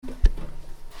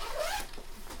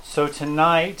So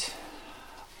tonight,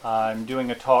 I'm doing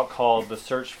a talk called The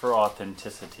Search for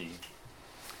Authenticity.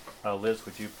 Liz,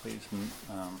 would you please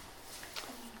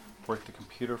work the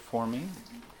computer for me?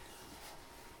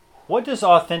 What does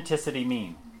authenticity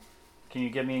mean? Can you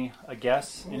give me a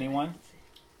guess? Anyone?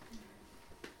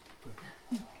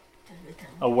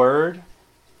 A word?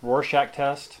 Rorschach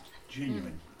test?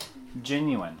 Genuine.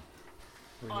 Genuine.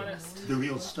 Honest. The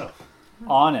real stuff.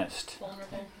 Honest.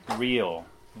 Vulnerable. Real.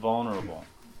 Vulnerable.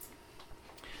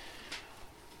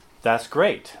 That's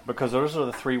great, because those are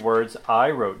the three words I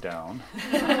wrote down.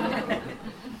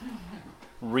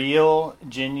 Real,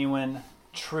 genuine,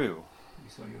 true. We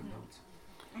saw your notes.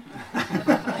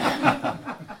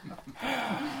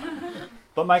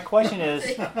 But my question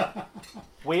is,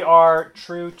 we are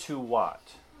true to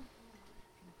what?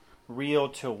 Real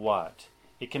to what?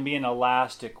 It can be an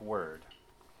elastic word.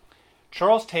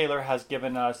 Charles Taylor has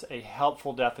given us a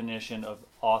helpful definition of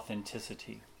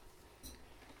authenticity.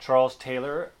 Charles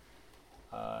Taylor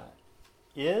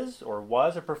is or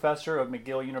was a professor of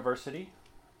McGill University,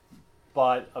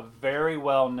 but a very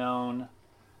well-known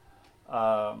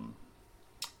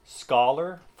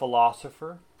scholar,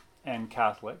 philosopher, and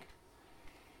Catholic.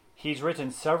 He's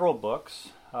written several books.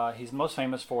 He's most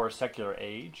famous for Secular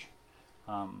Age.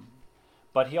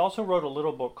 But he also wrote a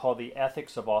little book called The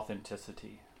Ethics of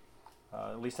Authenticity.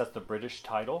 At least that's the British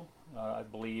title. I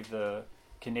believe the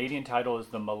Canadian title is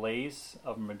The Malaise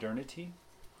of Modernity,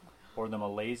 or The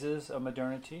Malaises of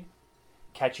Modernity.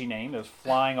 Catchy name. It was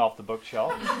flying off the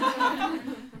bookshelf.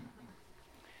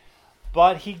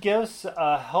 But he gives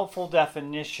a helpful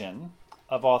definition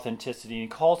of authenticity, and he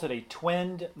calls it a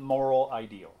twinned moral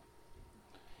ideal.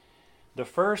 The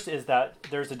first is that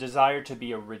there's a desire to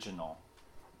be original,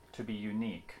 to be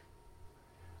unique,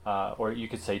 or you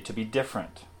could say to be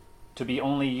different, to be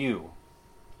only you.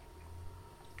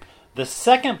 The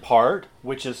second part,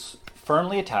 which is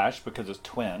firmly attached because it's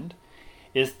twinned,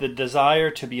 is the desire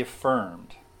to be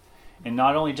affirmed. And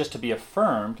not only just to be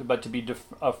affirmed, but to be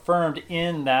affirmed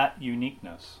in that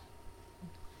uniqueness.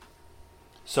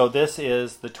 So this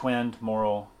is the twinned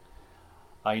moral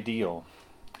ideal.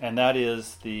 And that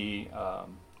is the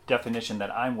definition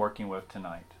that I'm working with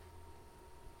tonight.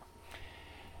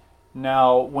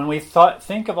 Now, when we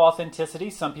think of authenticity,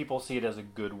 some people see it as a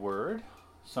good word.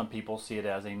 Some people see it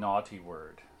as a naughty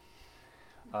word.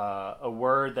 A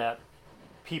word that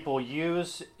people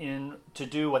use to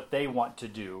do what they want to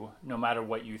do, no matter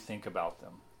what you think about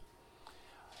them.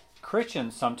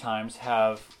 Christians sometimes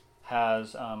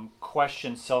has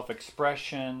questioned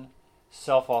self-expression,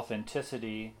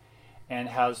 self-authenticity, and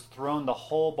has thrown the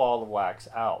whole ball of wax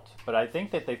out. But I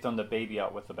think that they've thrown the baby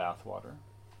out with the bathwater.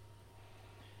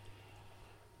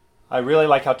 I really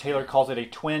like how Taylor calls it a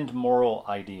twinned moral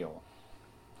ideal.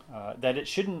 That it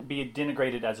shouldn't be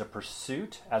denigrated as a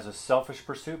pursuit, as a selfish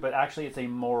pursuit, but actually it's a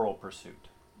moral pursuit.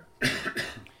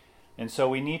 And so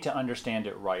we need to understand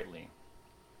it rightly.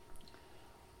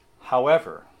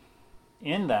 However,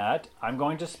 in that, I'm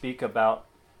going to speak about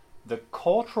the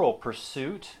cultural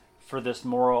pursuit for this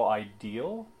moral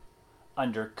ideal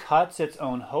undercuts its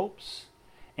own hopes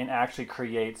and actually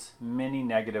creates many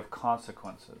negative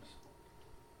consequences.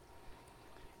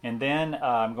 And then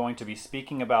I'm going to be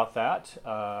speaking about that.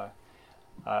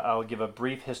 I'll give a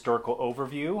brief historical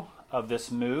overview of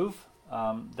this move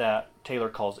that Taylor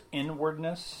calls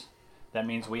inwardness. That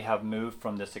means we have moved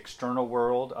from this external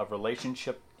world of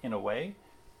relationship, in a way,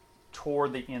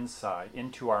 toward the inside,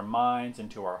 into our minds,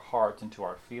 into our hearts, into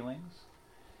our feelings.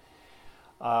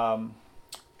 And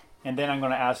then I'm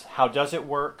going to ask, how does it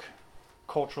work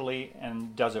culturally,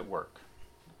 and does it work?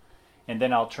 And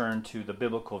then I'll turn to the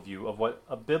biblical view of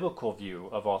a biblical view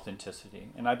of authenticity.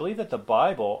 And I believe that the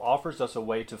Bible offers us a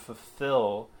way to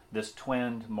fulfill this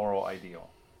twinned moral ideal.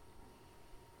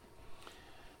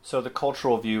 So the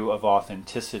cultural view of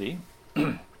authenticity.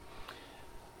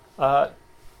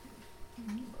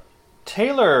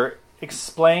 Taylor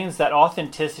explains that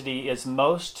authenticity is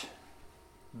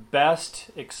best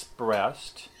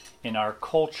expressed in our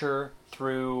culture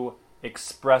through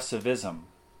expressivism.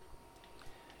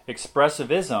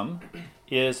 Expressivism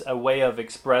is a way of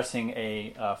expressing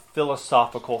a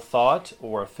philosophical thought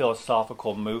or a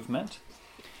philosophical movement.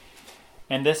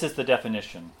 And this is the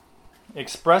definition.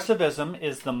 Expressivism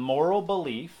is the moral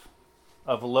belief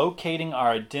of locating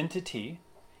our identity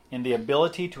in the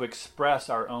ability to express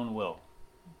our own will.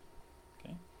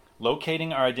 Okay?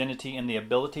 Locating our identity in the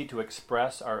ability to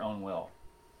express our own will.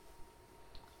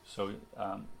 So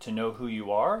to know who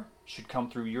you are should come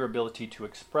through your ability to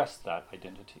express that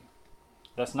identity.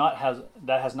 That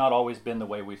has not always been the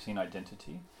way we've seen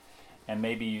identity. And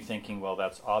maybe you're thinking, well,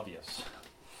 that's obvious.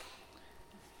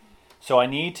 So I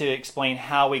need to explain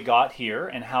how we got here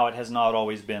and how it has not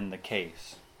always been the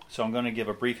case. So I'm going to give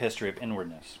a brief history of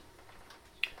inwardness.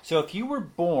 So if you were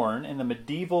born in the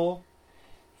medieval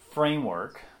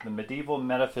framework, the medieval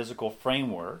metaphysical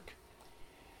framework,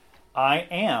 I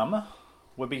am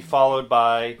would be followed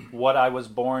by what I was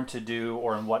born to do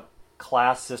or in what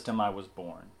class system I was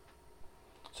born.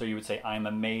 So you would say, I'm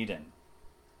a maiden.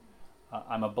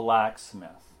 I'm a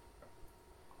blacksmith.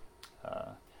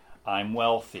 I'm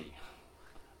wealthy.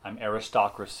 I'm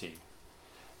aristocracy.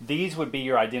 These would be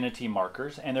your identity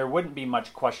markers, and there wouldn't be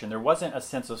much question. There wasn't a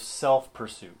sense of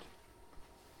self-pursuit.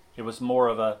 It was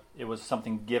it was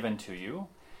something given to you.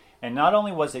 And not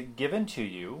only was it given to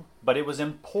you, but it was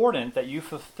important that you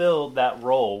fulfilled that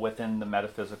role within the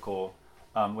metaphysical,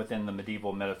 within the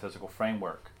medieval metaphysical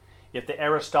framework. If the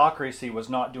aristocracy was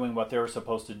not doing what they were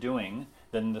supposed to doing,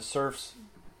 then the serfs,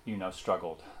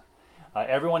 struggled.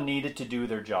 Everyone needed to do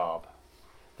their job.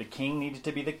 The king needed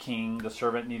to be the king, the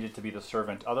servant needed to be the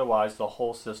servant. Otherwise, the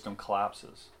whole system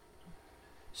collapses.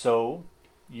 So,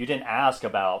 you didn't ask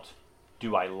about,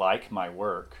 do I like my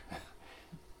work?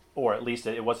 Or at least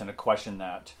it wasn't a question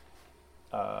that,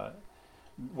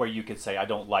 where you could say, I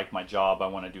don't like my job, I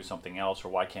want to do something else, or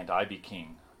why can't I be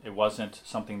king? It wasn't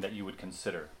something that you would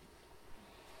consider.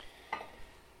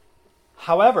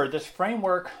 However, this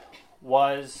framework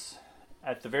was,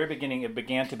 at the very beginning, it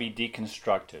began to be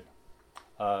deconstructed.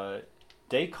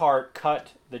 Descartes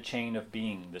cut the chain of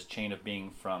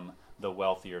being from the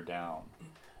wealthier down.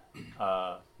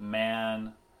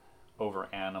 Man over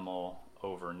animal,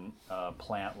 over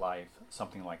plant life,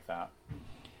 something like that.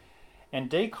 And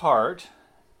Descartes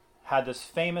had this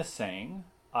famous saying,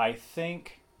 I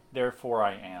think, therefore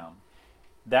I am.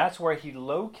 That's where he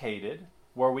located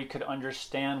where we could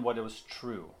understand what was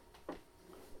true.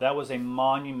 That was a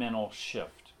monumental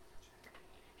shift.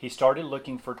 He started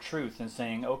looking for truth and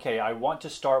saying, okay, I want to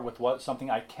start with something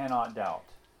I cannot doubt.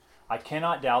 I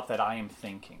cannot doubt that I am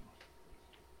thinking.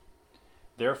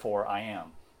 Therefore, I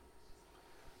am.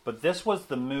 But this was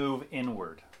the move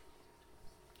inward.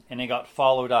 And it got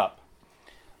followed up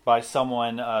by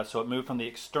someone, so it moved from the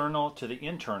external to the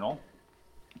internal.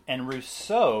 And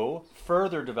Rousseau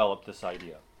further developed this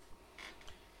idea.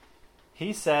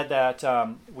 He said that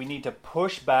we need to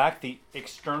push back the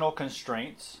external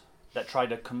constraints that try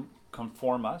to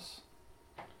conform us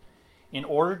in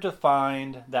order to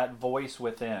find that voice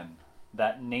within,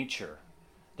 that nature.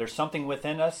 There's something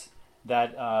within us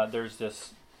that there's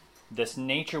this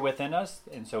nature within us,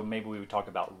 and so maybe we would talk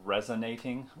about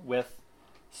resonating with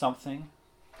something.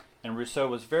 And Rousseau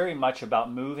was very much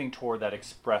about moving toward that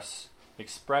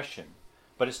expression,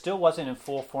 but it still wasn't in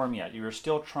full form yet. You were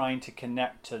still trying to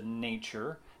connect to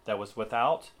nature that was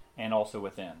without and also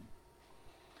within.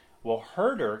 Well,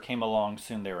 Herder came along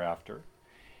soon thereafter,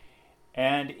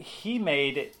 and he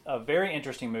made a very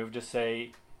interesting move to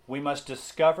say, we must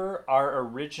discover our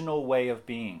original way of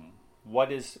being.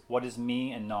 What is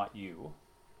me and not you,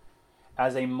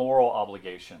 as a moral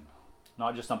obligation.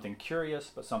 Not just something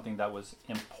curious, but something that was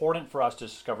important for us to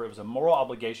discover. It was a moral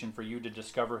obligation for you to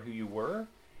discover who you were,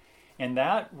 and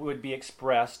that would be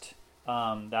expressed,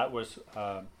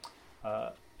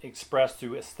 expressed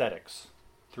through aesthetics,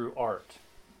 through art.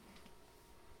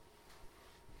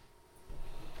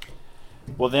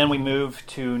 Well, then we move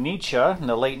to Nietzsche in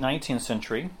the late 19th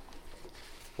century,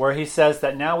 where he says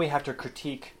that now we have to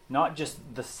critique not just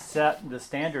the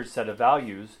standard set of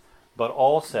values, but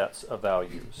all sets of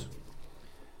values.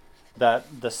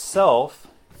 That the self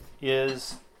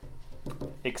is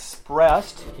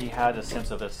expressed, he had a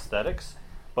sense of aesthetics,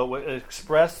 but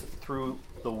expressed through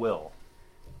the will.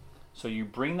 So you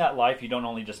bring that life, you don't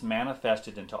only just manifest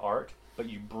it into art, but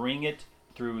you bring it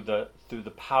through the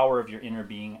power of your inner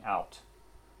being out.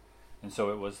 And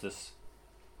so it was this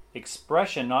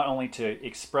expression not only to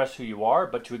express who you are,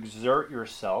 but to exert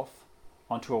yourself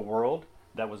onto a world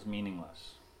that was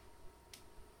meaningless.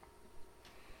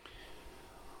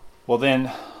 Well,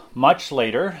 then, much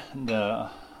later,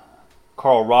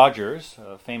 Carl Rogers,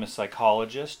 a famous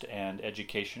psychologist and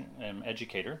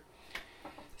educator,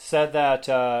 said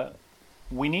that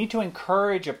we need to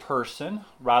encourage a person,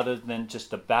 rather than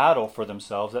just a battle for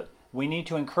themselves, that we need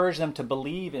to encourage them to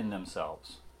believe in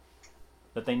themselves.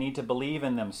 That they need to believe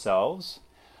in themselves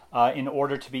in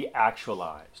order to be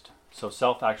actualized. So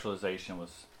self-actualization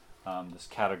was this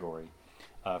category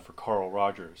for Carl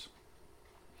Rogers.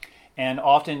 And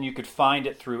often you could find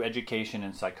it through education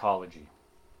and psychology.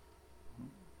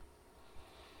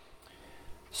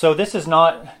 So this is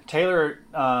not, Taylor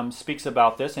speaks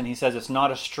about this, and he says it's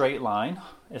not a straight line,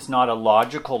 it's not a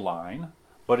logical line,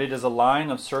 but it is a line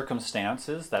of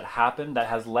circumstances that happened that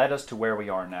has led us to where we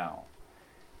are now.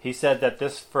 He said that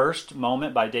this first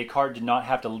moment by Descartes did not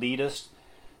have to lead us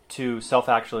to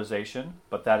self-actualization,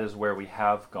 but that is where we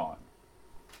have gone.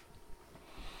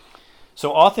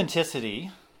 So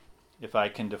authenticity, if I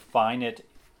can define it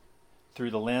through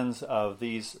the lens of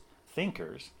these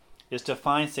thinkers, is to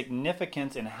find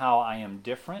significance in how I am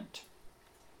different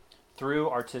through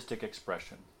artistic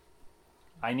expression.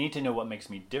 I need to know what makes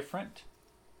me different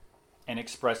and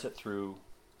express it through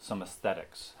some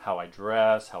aesthetics, how I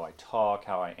dress, how I talk,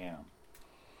 how I am.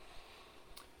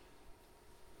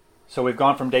 So we've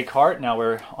gone from Descartes, now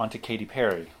we're on to Katy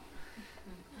Perry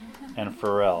and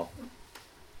Pharrell.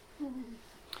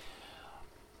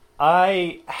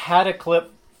 I had a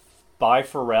clip by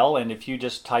Pharrell, and if you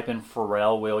just type in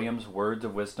Pharrell Williams Words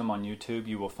of Wisdom on YouTube,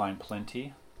 you will find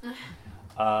plenty.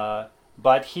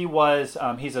 But he's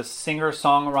a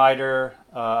singer-songwriter,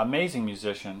 amazing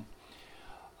musician.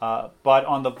 But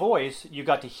on The Voice, you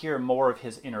got to hear more of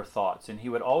his inner thoughts, and he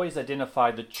would always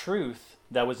identify the truth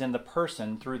that was in the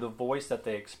person through the voice that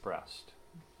they expressed.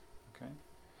 Okay?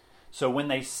 So when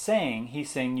they sang, he's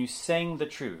saying, you sang the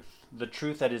truth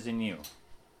that is in you.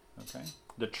 Okay?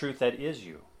 The truth that is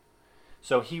you.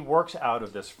 So he works out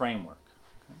of this framework.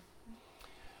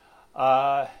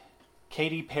 Okay?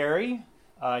 Katy Perry,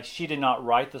 she did not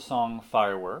write the song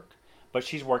Firework, but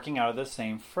she's working out of the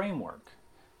same framework.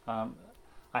 I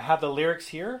have the lyrics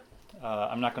here.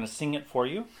 I'm not going to sing it for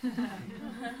you,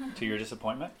 to your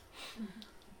disappointment.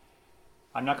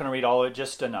 I'm not going to read all of it,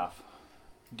 just enough.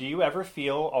 Do you ever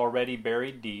feel already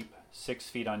buried deep, 6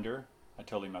 feet under? I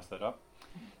totally messed that up.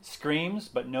 Screams,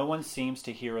 but no one seems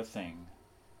to hear a thing.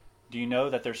 Do you know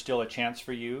that there's still a chance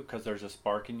for you because there's a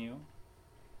spark in you?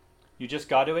 You just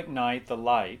got to ignite the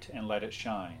light and let it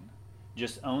shine.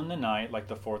 Just own the night like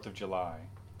the 4th of July.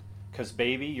 Because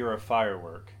baby, you're a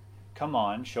firework. Come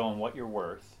on, show 'em what you're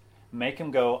worth. Make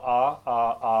 'em go ah,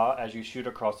 ah, ah as you shoot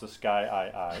across the sky,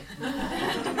 I.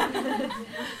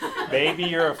 Baby,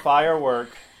 you're a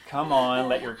firework. Come on,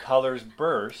 let your colors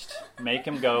burst. Make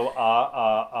 'em go ah,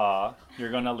 ah, ah.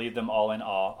 You're going to leave them all in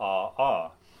ah, ah,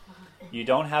 ah. You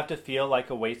don't have to feel like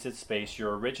a wasted space.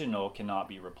 Your original cannot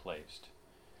be replaced.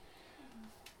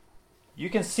 You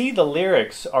can see the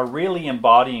lyrics are really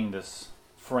embodying this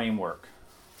framework.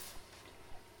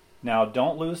 Now,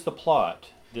 don't lose the plot.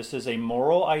 This is a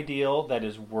moral ideal that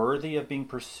is worthy of being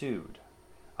pursued.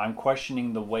 I'm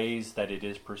questioning the ways that it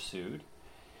is pursued,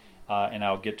 and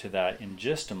I'll get to that in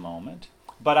just a moment.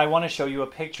 But I want to show you a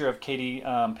picture of Katy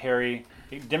Perry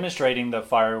demonstrating the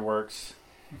fireworks,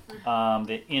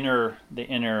 the inner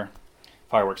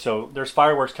fireworks. So there's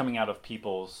fireworks coming out of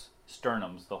people's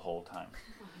sternums the whole time.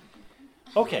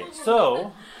 Okay,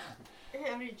 so...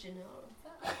 Original.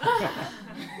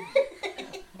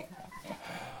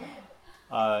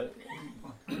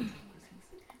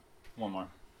 One more.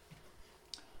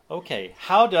 Okay,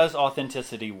 how does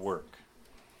authenticity work?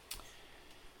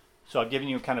 So I've given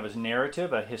you kind of a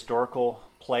narrative, a historical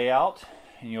play out,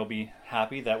 and you'll be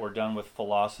happy that we're done with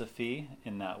philosophy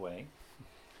in that way,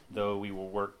 though we will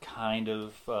work kind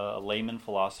of a layman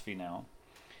philosophy now.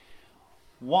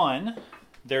 1,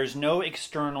 there's no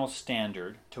external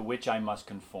standard to which I must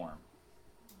conform.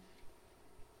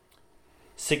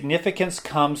 Significance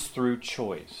comes through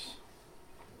choice.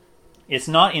 It's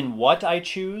not in what I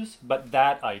choose, but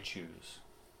that I choose.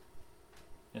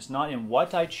 It's not in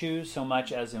what I choose so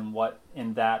much as in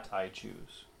that I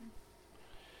choose.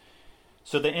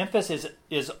 So the emphasis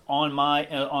is on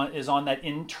that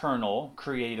internal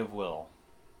creative will.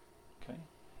 Okay?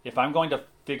 If I'm going to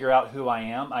figure out who I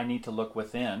am, I need to look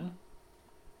within,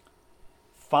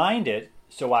 find it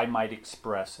so I might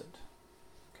express it.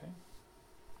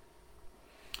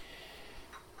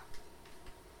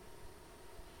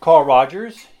 Carl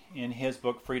Rogers, in his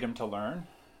book Freedom to Learn,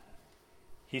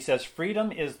 he says,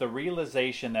 freedom is the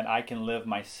realization that I can live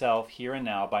myself here and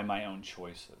now by my own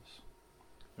choices.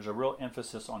 There's a real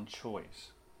emphasis on choice.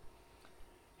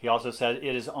 He also said,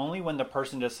 it is only when the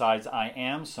person decides I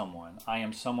am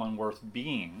someone worth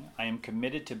being, I am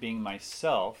committed to being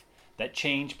myself, that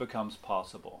change becomes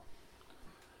possible.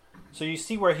 So you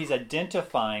see where he's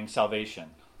identifying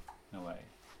salvation, in a way.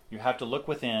 You have to look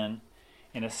within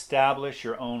and establish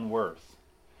your own worth.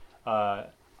 I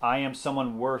am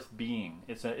someone worth being.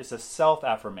 It's a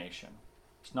self-affirmation.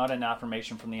 It's not an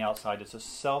affirmation from the outside. It's a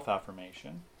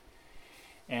self-affirmation.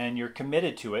 And you're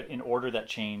committed to it in order that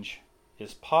change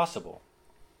is possible.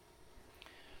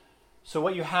 So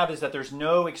what you have is that there's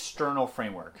no external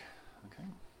framework. Okay.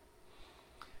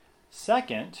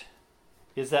 Second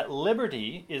is that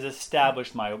liberty is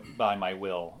established by my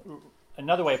will.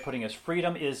 Another way of putting it is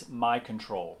freedom is my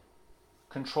control.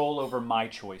 Control over my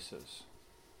choices.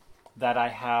 That I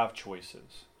have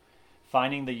choices.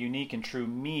 finding the unique and true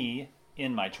me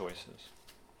in my choices.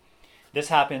 This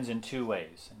happens in two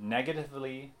ways,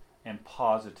 negatively and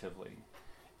positively.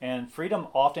 And freedom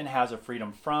often has a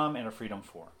freedom from and a freedom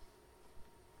for.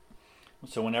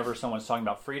 So whenever someone's talking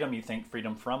about freedom, you think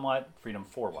freedom from what? Freedom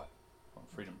for what? Or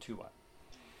freedom to what?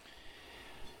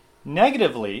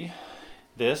 Negatively,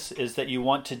 this is that you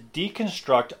want to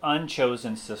deconstruct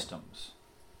unchosen systems.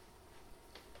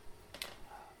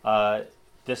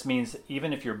 This means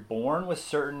even if you're born with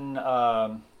certain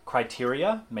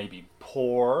criteria, maybe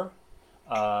poor,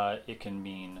 it can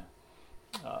mean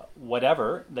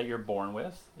whatever that you're born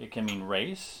with. It can mean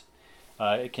race.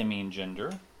 It can mean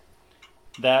gender.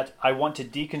 That I want to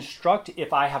deconstruct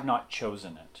if I have not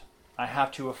chosen it. I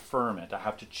have to affirm it. I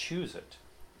have to choose it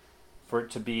for it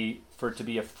to be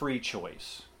a free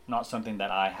choice, not something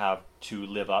that I have to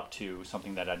live up to,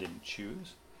 something that I didn't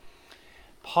choose.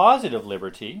 Positive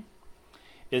liberty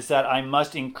is that I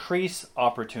must increase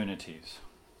opportunities.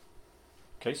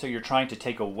 Okay, so you're trying to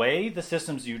take away the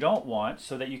systems you don't want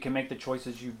so that you can make the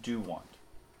choices you do want.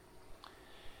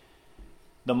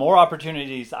 The more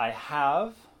opportunities I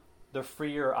have, the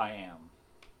freer I am,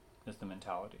 is the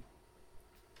mentality.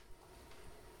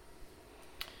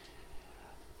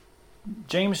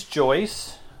 James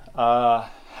Joyce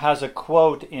has a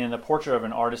quote in The Portrait of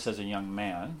an Artist as a Young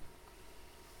Man.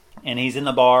 And he's in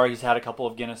the bar. He's had a couple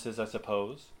of Guinnesses, I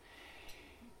suppose.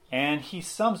 And he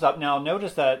sums up. Now,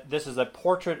 notice that this is a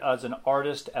portrait as an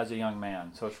artist as a young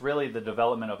man. So it's really the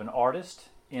development of an artist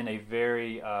in a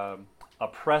very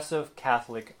oppressive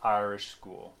Catholic Irish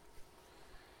school.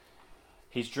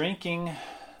 He's drinking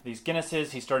these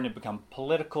Guinnesses. He's starting to become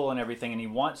political and everything. And he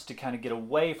wants to kind of get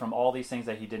away from all these things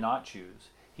that he did not choose.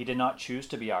 He did not choose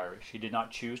to be Irish. He did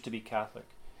not choose to be Catholic.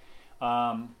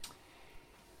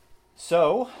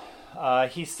 So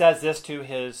he says this to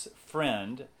his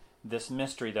friend, this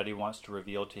mystery that he wants to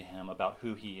reveal to him about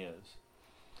who he is,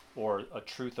 or a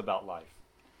truth about life.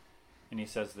 And he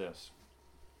says this: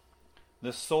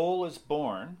 "The soul is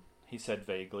born," he said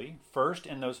vaguely, "first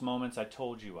in those moments I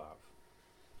told you of.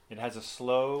 It has a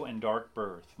slow and dark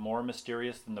birth, more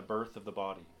mysterious than the birth of the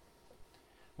body.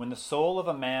 When the soul of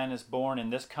a man is born in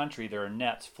this country, there are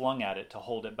nets flung at it to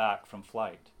hold it back from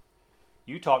flight.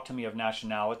 You talk to me of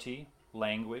nationality,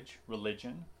 language,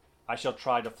 religion. I shall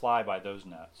try to fly by those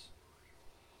nets."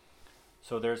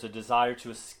 So there's a desire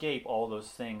to escape all those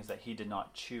things that he did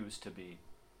not choose to be.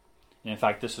 And in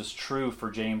fact, this was true for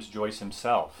James Joyce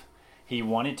himself. He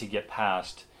wanted to get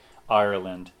past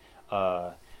Ireland,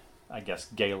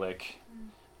 Gaelic,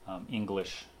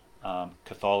 English,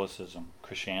 Catholicism,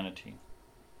 Christianity.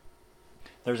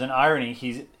 There's an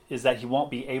irony is that he won't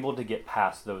be able to get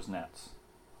past those nets.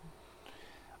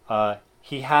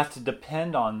 He has to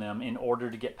depend on them in order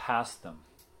to get past them.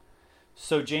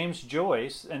 So James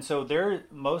Joyce, and so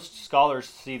most scholars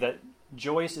see that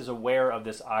Joyce is aware of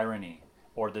this irony,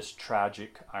 or this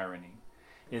tragic irony,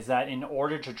 is that in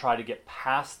order to try to get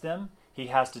past them, he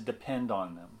has to depend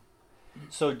on them.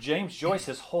 So James Joyce,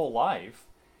 his whole life,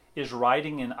 is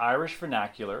writing in Irish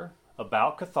vernacular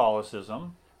about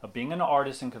Catholicism, of being an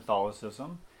artist in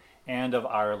Catholicism, and of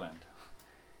Ireland.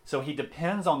 So he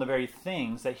depends on the very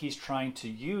things that he's trying to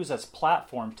use as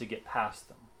platforms to get past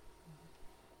them.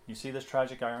 You see this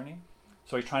tragic irony?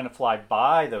 So he's trying to fly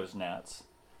by those nets.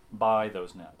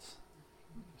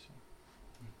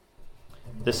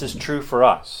 This is true for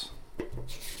us.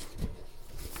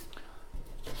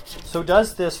 So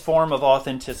does this form of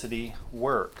authenticity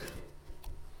work?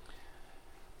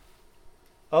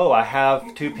 Oh, I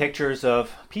have two pictures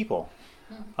of people.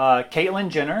 Caitlyn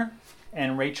Jenner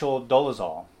and Rachel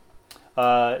Dolezal.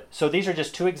 So these are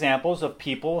just two examples of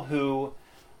people who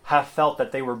have felt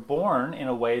that they were born in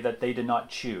a way that they did not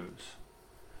choose.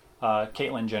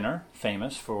 Caitlyn Jenner,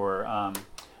 famous for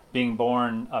being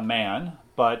born a man,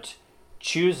 but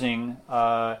choosing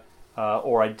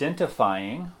or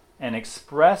identifying and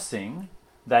expressing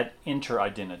that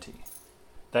inter-identity,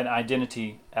 that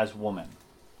identity as woman.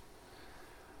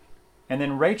 And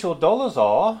then Rachel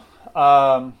Dolezal,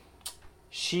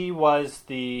 she was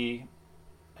the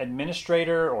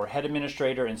administrator or head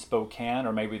administrator in Spokane,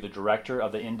 or maybe the director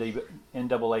of the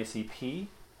NAACP,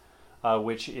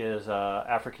 which is an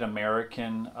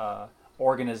African-American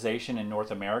organization in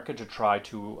North America to try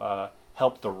to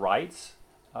help the rights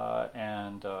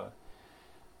and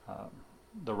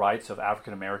the rights of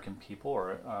African-American people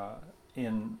or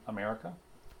in America.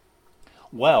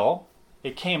 Well,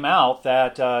 it came out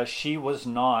that she was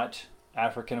not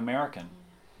African-American,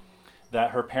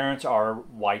 that her parents are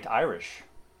white Irish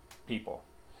people.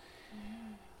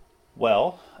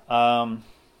 Well,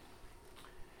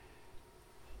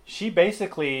 she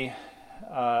basically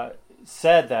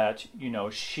said that,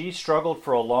 she struggled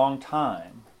for a long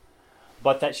time,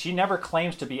 but that she never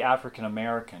claims to be African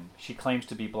American. She claims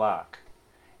to be black.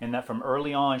 And that from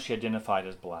early on she identified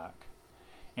as black.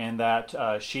 And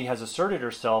that she has asserted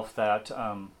herself that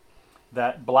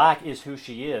that black is who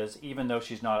she is, even though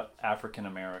she's not African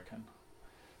American.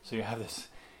 So you have this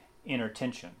inner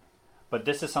tension. But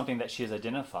this is something that she has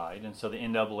identified, and so the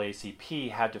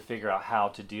NAACP had to figure out how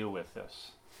to deal with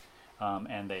this.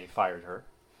 And they fired her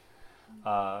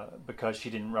because she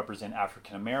didn't represent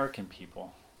African American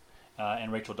people.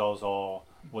 And Rachel Dolezal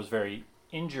was very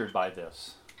injured by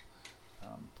this.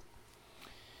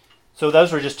 So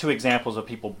those are just two examples of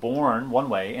people born one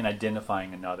way and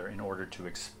identifying another in order to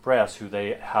express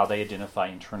how they identify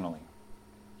internally.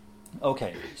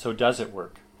 Okay, so does it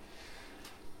work?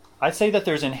 I'd say that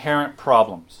there's inherent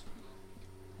problems.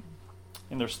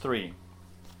 And there's three.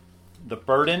 The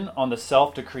burden on the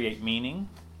self to create meaning,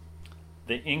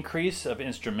 the increase of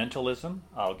instrumentalism,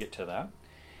 I'll get to that,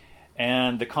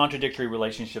 and the contradictory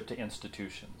relationship to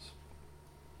institutions.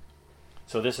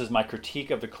 So this is my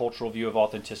critique of the cultural view of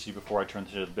authenticity before I turn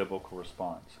to the biblical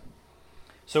response.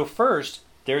 So first,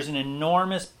 there's an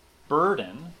enormous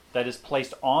burden that is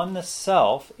placed on the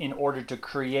self in order to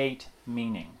create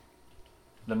meaning,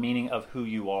 the meaning of who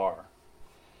you are.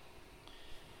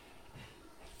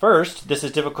 First, this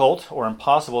is difficult or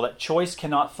impossible, that choice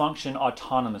cannot function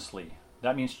autonomously.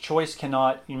 That means choice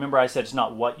cannot, remember I said it's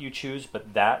not what you choose,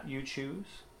 but that you choose.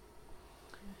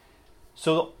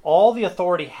 So all the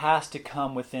authority has to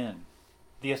come within.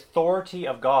 The authority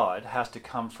of God has to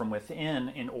come from within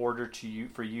in order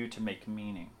for you to make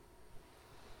meaning.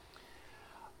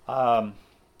 But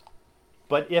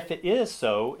if it is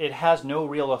so, it has no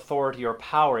real authority or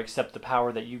power except the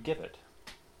power that you give it.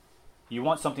 You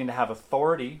want something to have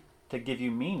authority to give you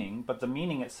meaning, but the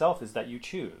meaning itself is that you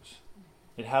choose.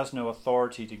 It has no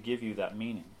authority to give you that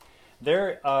meaning.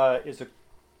 There is a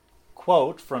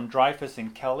quote from Dreyfus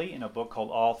and Kelly in a book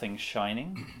called All Things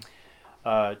Shining.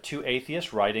 Two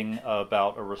atheists writing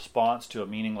about a response to a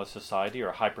meaningless society or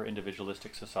a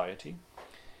hyper-individualistic society.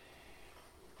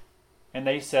 And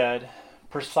they said,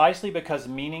 precisely because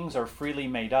meanings are freely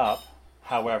made up,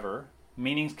 however,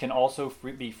 meanings can also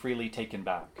be freely taken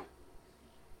back.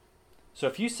 So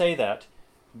if you say that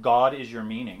God is your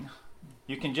meaning,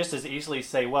 you can just as easily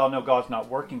say, well, no, God's not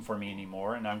working for me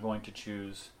anymore, and I'm going to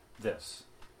choose this.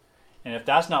 And if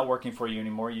that's not working for you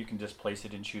anymore, you can just place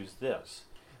it and choose this.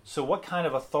 So what kind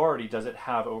of authority does it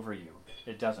have over you?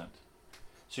 It doesn't.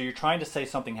 So you're trying to say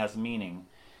something has meaning,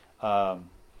 but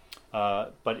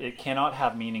it cannot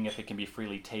have meaning if it can be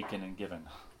freely taken and given.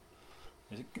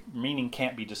 Meaning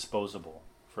can't be disposable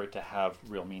for it to have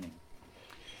real meaning.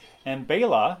 And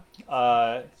Bela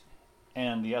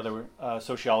and the other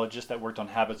sociologist that worked on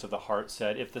habits of the heart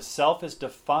said, if the self is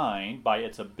defined by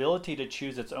its ability to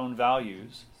choose its own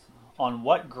values, on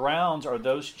what grounds are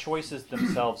those choices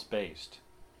themselves based?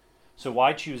 So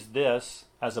why choose this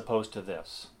as opposed to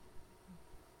this?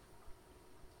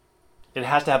 It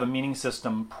has to have a meaning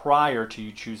system prior to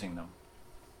you choosing them.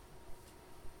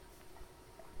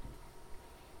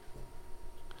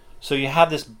 So you have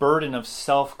this burden of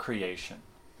self-creation.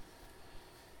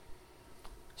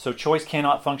 So choice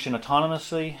cannot function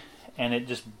autonomously, and it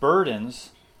just burdens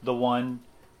the one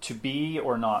to be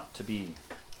or not to be.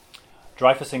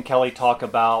 Dreyfus and Kelly talk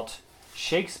about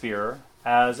Shakespeare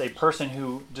as a person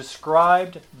who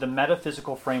described the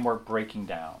metaphysical framework breaking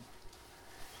down.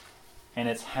 And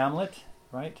it's Hamlet,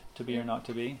 right? To be or not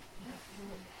to be?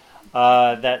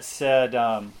 That said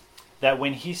that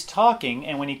when he's talking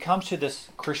and when he comes to this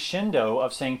crescendo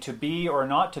of saying to be or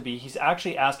not to be, he's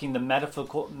actually asking the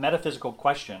metaphysical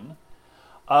question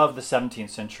of the 17th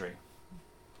century.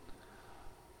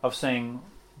 Of saying,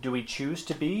 do we choose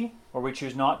to be or we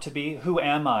choose not to be? Who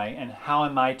am I and how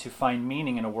am I to find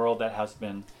meaning in a world that has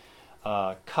been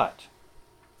cut?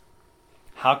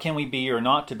 How can we be or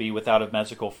not to be without a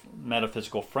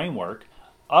metaphysical framework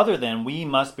other than we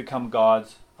must become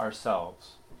gods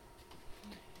ourselves?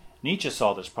 Nietzsche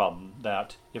saw this problem,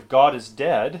 that if God is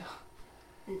dead,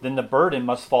 then the burden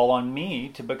must fall on me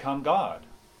to become God.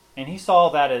 And he saw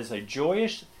that as a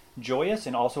joyous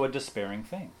and also a despairing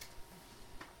thing.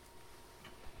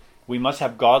 We must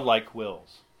have godlike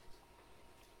wills.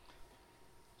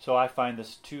 So I find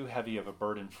this too heavy of a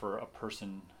burden for a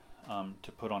person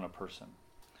to put on a person.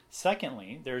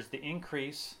 Secondly, there's the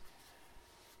increase.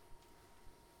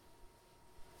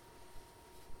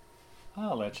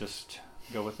 Let's just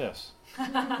go with this.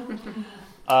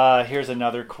 Here's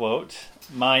another quote.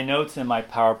 My notes and my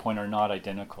PowerPoint are not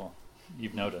identical.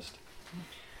 You've noticed.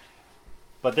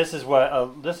 But this is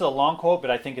a long quote, but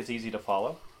I think it's easy to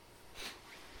follow.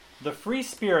 The free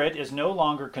spirit is no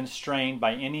longer constrained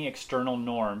by any external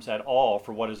norms at all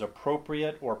for what is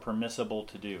appropriate or permissible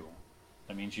to do.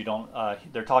 That means you don't.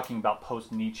 They're talking about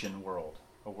post-Nietzschean world,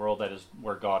 a world that is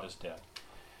where God is dead.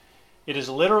 It is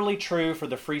literally true for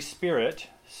the free spirit,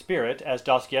 as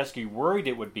Dostoevsky worried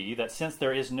it would be, that since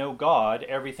there is no God,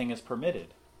 everything is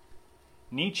permitted.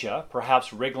 Nietzsche,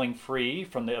 perhaps wriggling free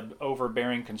from the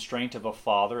overbearing constraint of a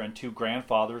father and two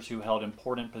grandfathers who held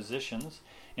important positions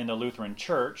in the Lutheran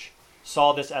Church,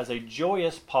 saw this as a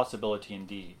joyous possibility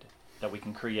indeed, that we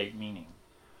can create meaning.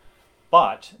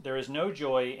 But there is no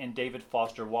joy in David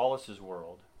Foster Wallace's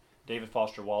world. David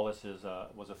Foster Wallace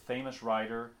was a famous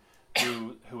writer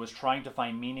who was trying to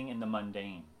find meaning in the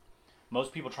mundane.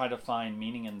 Most people try to find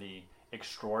meaning in the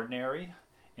extraordinary,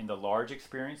 in the large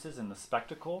experiences, in the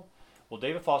spectacle. Well,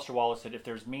 David Foster Wallace said if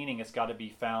there's meaning, it's got to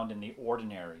be found in the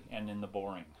ordinary and in the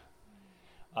boring.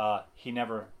 He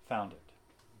never found it.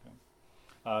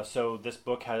 Okay. So this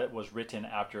book was written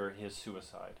after his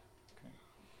suicide. Okay.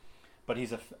 But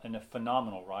he's a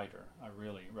phenomenal writer. I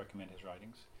really recommend his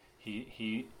writings.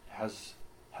 He has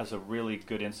a really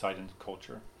good insight into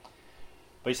culture.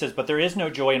 But he says, but there is no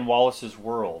joy in Wallace's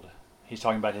world. He's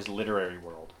talking about his literary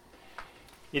world.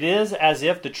 It is as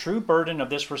if the true burden of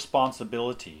this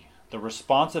responsibility, the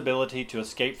responsibility to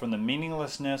escape from the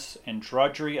meaninglessness and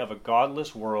drudgery of a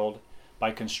godless world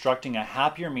by constructing a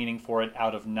happier meaning for it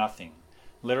out of nothing,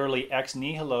 literally ex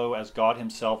nihilo as God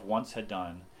himself once had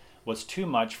done, was too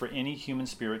much for any human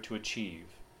spirit to achieve.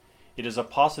 It is a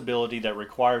possibility that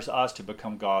requires us to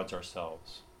become gods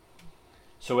ourselves.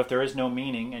 So if there is no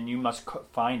meaning and you must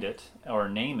find it or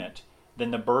name it,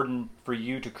 then the burden for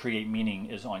you to create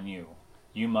meaning is on you.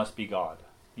 You must be God.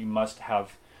 You must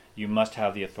have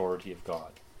the authority of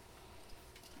God.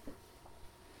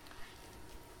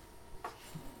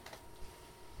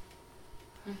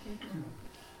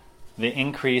 The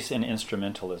increase in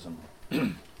instrumentalism.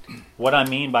 What I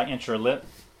mean by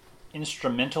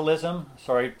instrumentalism,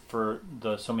 sorry for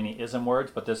the so many ism words,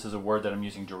 but this is a word that I'm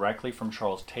using directly from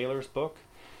Charles Taylor's book.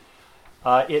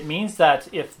 It means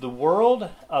that if the world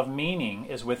of meaning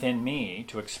is within me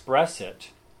to express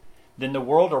it, then the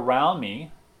world around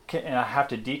me, and I have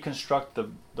to deconstruct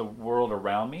the world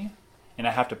around me, and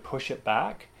I have to push it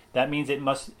back. That means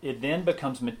it then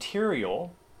becomes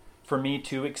material for me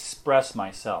to express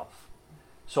myself.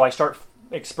 So I start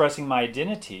expressing my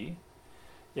identity.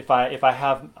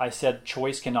 I said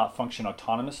choice cannot function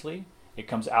autonomously. It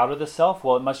comes out of the self.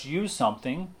 Well, it must use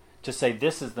something to say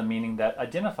this is the meaning that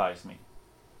identifies me.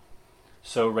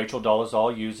 So Rachel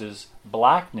Dolezal uses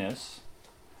blackness,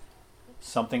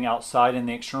 something outside in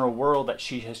the external world that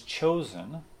she has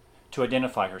chosen to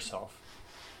identify herself.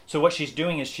 So what she's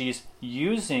doing is she's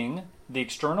using the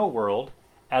external world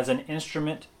as an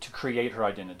instrument to create her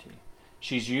identity.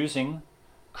 She's using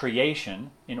creation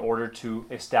in order to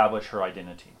establish her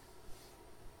identity.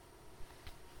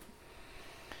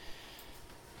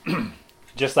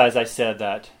 Just as I said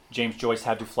that James Joyce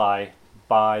had to fly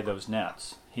by those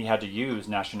nets. He had to use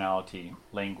nationality,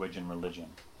 language, and religion.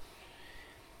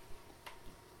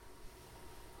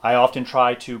 I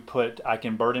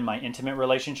can burden my intimate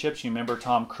relationships. You remember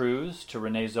Tom Cruise to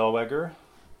Renee Zellweger,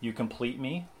 you complete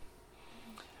me.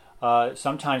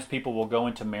 Sometimes people will go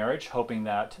into marriage hoping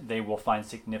that they will find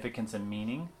significance and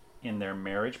meaning in their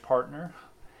marriage partner,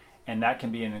 and that can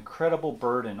be an incredible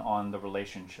burden on the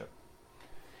relationship.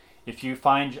 If you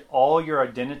find all your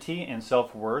identity and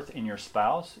self-worth in your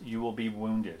spouse, you will be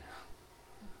wounded.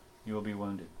 You will be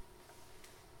wounded.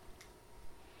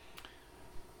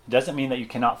 It doesn't mean that you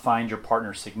cannot find your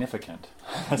partner significant.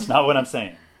 That's not what I'm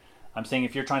saying. I'm saying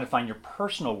if you're trying to find your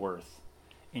personal worth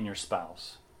in your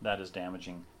spouse, that is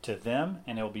damaging to them,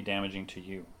 and it will be damaging to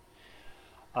you.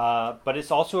 But it's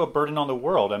also a burden on the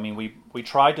world. I mean, we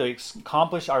try to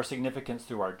accomplish our significance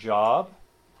through our job,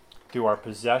 through our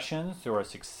possessions, through our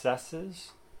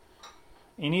successes,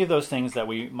 any of those things that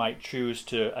we might choose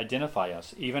to identify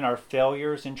us, even our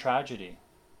failures and tragedy.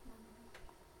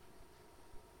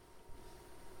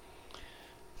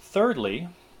 Thirdly,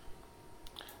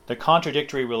 the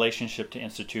contradictory relationship to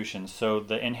institutions. So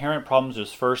the inherent problems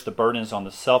is first, the burden is on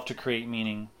the self to create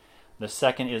meaning. The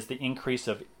second is the increase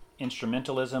of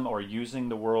instrumentalism or using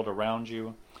the world around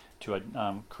you to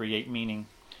create meaning.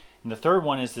 And the third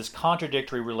one is this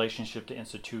contradictory relationship to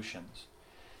institutions.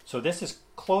 So this is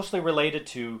closely related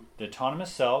to the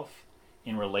autonomous self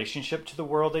in relationship to the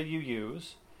world that you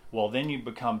use. Well, then you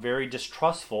become very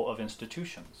distrustful of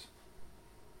institutions.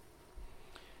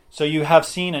 So you have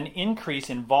seen an increase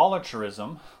in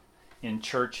voluntarism in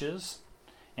churches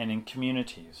and in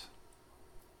communities.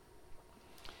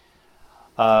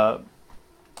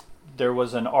 there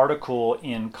was an article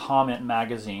in Comment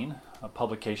magazine, a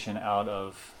publication out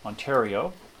of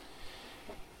Ontario.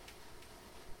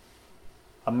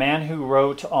 A man who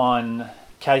wrote on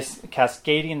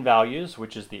Cascadian values,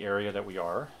 which is the area that we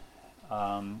are.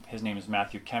 His name is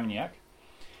Matthew Kemeniak.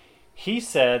 He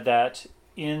said that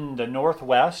in the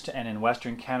Northwest and in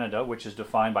Western Canada, which is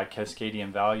defined by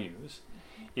Cascadian values,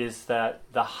 is that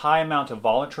the high amount of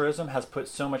voluntarism has put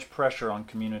so much pressure on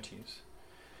communities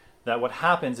that what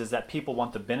happens is that people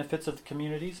want the benefits of the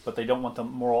communities, but they don't want the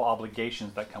moral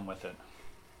obligations that come with it.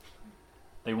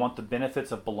 They want the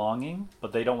benefits of belonging,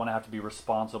 but they don't want to have to be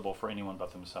responsible for anyone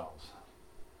but themselves.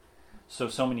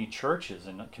 So many churches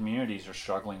and communities are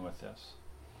struggling with this.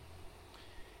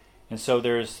 And so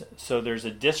there's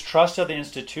a distrust of the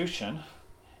institution.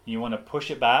 You want to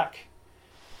push it back,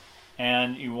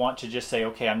 and you want to just say,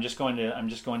 okay, I'm just going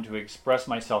to express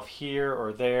myself here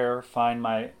or there,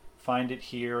 find it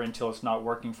here until it's not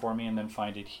working for me, and then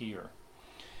find it here.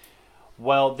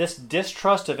 Well, this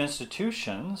distrust of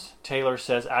institutions, Taylor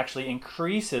says, actually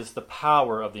increases the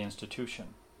power of the institution.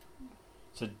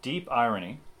 It's a deep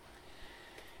irony.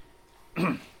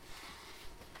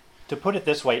 To put it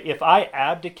this way, if I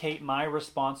abdicate my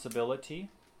responsibility,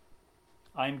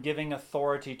 I'm giving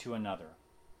authority to another.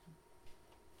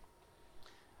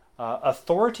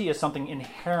 Authority is something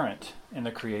inherent in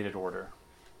the created order.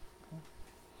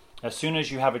 As soon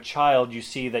as you have a child, you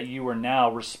see that you are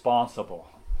now responsible.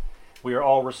 We are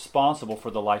all responsible for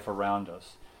the life around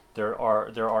us. There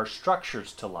are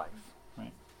structures to life.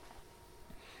 Right?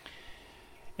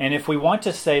 And if we want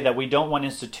to say that we don't want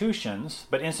institutions,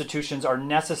 but institutions are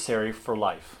necessary for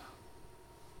life.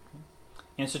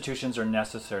 Institutions are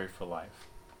necessary for life.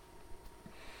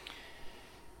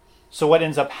 So what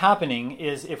ends up happening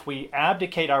is if we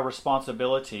abdicate our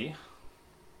responsibility,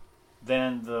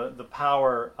 then the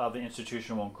power of the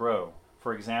institution won't grow.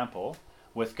 For example,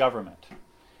 with government.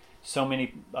 So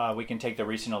many, we can take the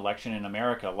recent election in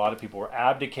America. A lot of people were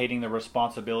abdicating the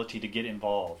responsibility to get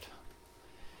involved.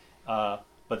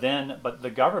 But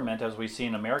the government, as we see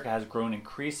in America, has grown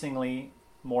increasingly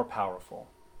more powerful.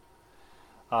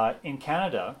 In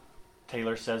Canada,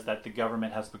 Taylor says that the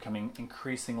government has becoming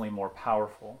increasingly more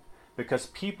powerful because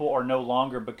people are no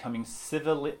longer becoming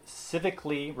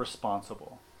civically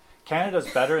responsible.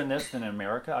 Canada's better in this than in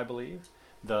America, I believe.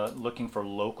 Looking for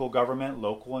local government,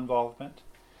 local involvement.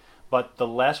 But the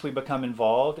less we become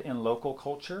involved in local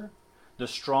culture, the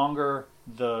stronger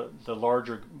the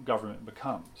larger government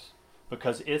becomes.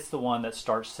 Because it's the one that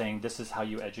starts saying, this is how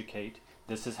you educate,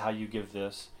 this is how you give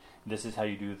this is how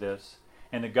you do this.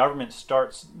 And the government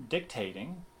starts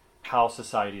dictating how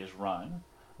society is run,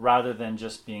 rather than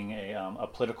just being a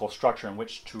political structure in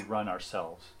which to run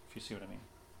ourselves, if you see what I mean.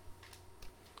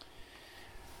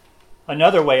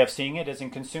 Another way of seeing it is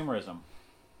in consumerism.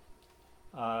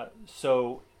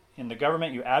 So in the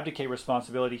government, you abdicate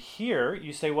responsibility. Here,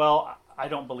 you say, well, I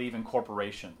don't believe in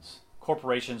corporations.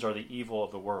 Corporations are the evil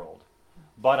of the world.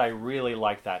 But I really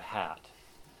like that hat.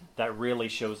 That really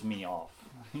shows me off.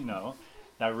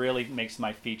 That really makes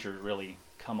my features really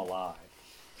come alive.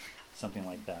 Something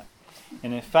like that.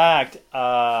 And in fact,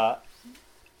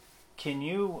 can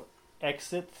you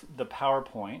exit the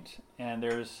PowerPoint? And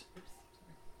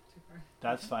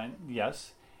that's fine.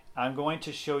 Yes. I'm going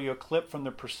to show you a clip from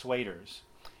The Persuaders.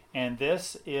 And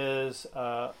this is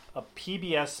a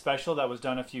PBS special that was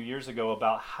done a few years ago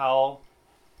about how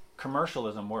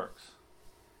commercialism works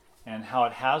and how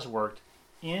it has worked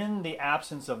in the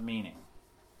absence of meaning.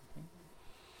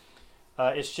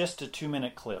 It's just a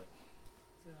 2-minute clip.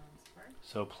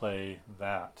 So play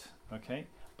that. Okay?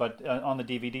 But on the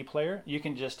DVD player, you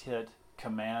can just hit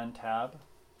Command-Tab.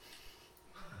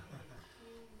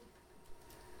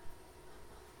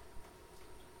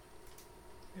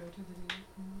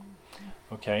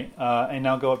 Okay, and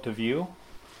now go up to View.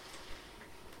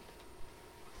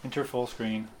 Enter full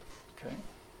screen. Okay.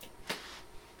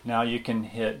 Now you can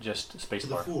hit just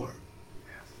spacebar. The 4.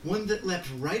 One that leapt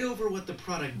right over what the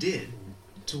product did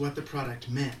to what the product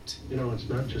meant. It's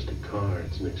not just a car,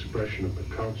 it's an expression of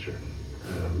the culture,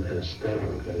 an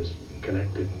aesthetic that is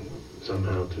connected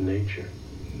somehow to nature.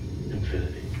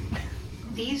 Infinity.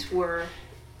 These were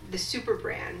the super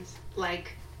brands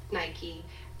like Nike,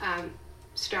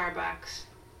 Starbucks,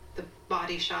 the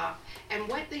Body Shop, and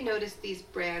what they noticed these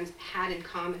brands had in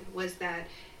common was that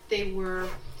they were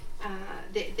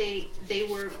they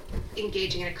were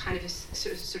engaging in a kind of a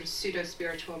sort of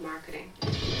pseudo-spiritual marketing.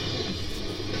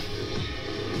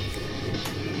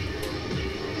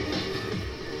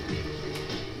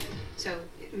 So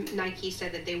Nike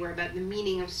said that they were about the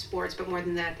meaning of sports, but more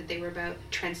than that, that they were about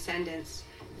transcendence,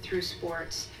 through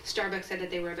sports. Starbucks said that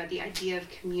they were about the idea of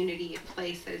community, a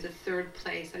place that is a third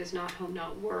place, that is not home,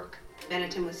 not work.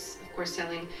 Benetton was, of course,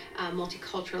 selling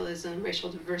multiculturalism, racial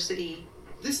diversity.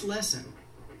 This lesson,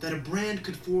 that a brand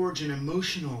could forge an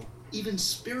emotional, even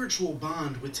spiritual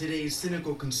bond with today's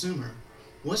cynical consumer,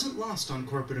 wasn't lost on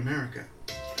corporate America.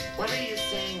 What are you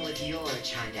saying with your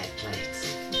Chinette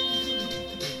plates?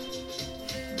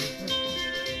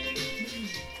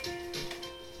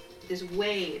 This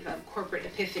wave of corporate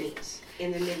epiphanies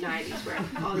in the mid-90s where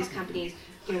all these companies,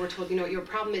 were told, your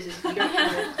problem is you don't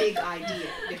have a big idea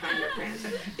behind your brand. So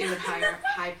they would hire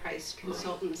high-priced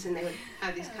consultants, and they would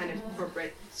have these kind of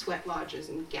corporate sweat lodges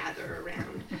and gather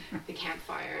around the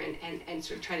campfire and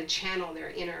sort of try to channel their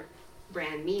inner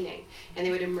brand meaning. And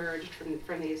they would emerge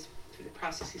from these through the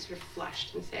processes sort of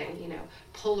flushed and saying,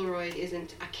 Polaroid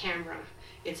isn't a camera,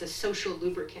 it's a social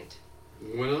lubricant.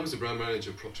 When I was a brand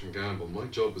manager at Procter & Gamble, my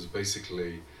job was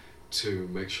basically to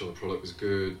make sure the product was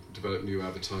good, develop new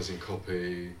advertising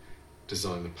copy,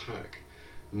 design the pack.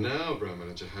 Now a brand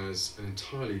manager has an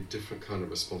entirely different kind of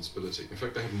responsibility. In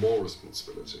fact, they have more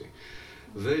responsibility.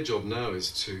 Their job now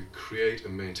is to create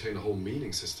and maintain a whole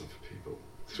meaning system for people,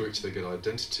 through which they get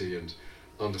identity and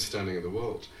understanding of the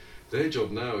world. Their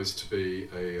job now is to be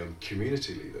a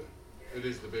community leader. It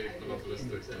is the big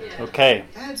monopolistic. Okay.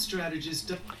 Ad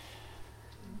strategist.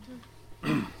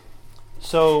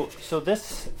 So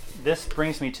this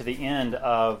brings me to the end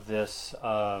of this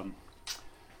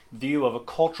view of a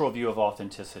cultural view of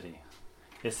authenticity.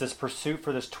 It's this pursuit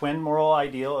for this twin moral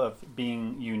ideal of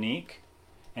being unique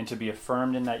and to be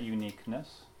affirmed in that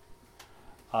uniqueness.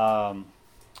 But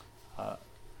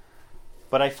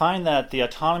I find that the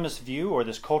autonomous view or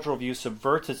this cultural view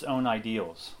subverts its own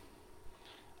ideals.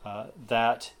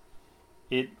 That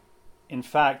it, in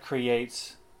fact,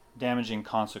 creates damaging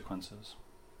consequences.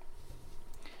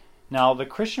 Now, the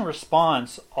Christian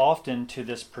response often to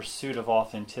this pursuit of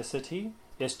authenticity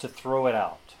is to throw it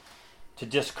out, to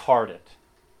discard it.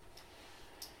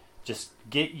 Just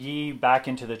get ye back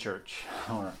into the church,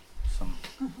 or some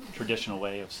traditional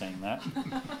way of saying that.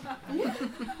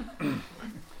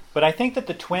 But I think that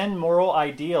the twin moral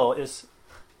ideal is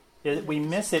we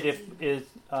miss it if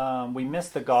we miss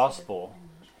the gospel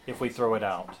if we throw it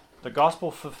out. The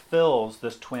gospel fulfills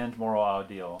this twin moral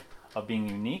ideal of being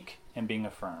unique and being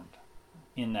affirmed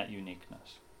in that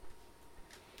uniqueness.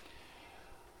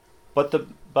 But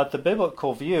the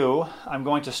biblical view, I'm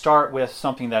going to start with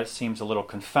something that seems a little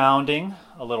confounding,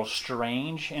 a little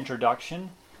strange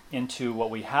introduction into what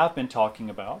we have been talking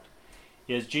about,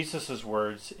 is Jesus'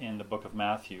 words in the book of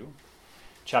Matthew,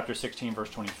 chapter 16, verse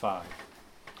 25.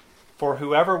 For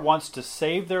whoever wants to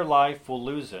save their life will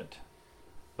lose it,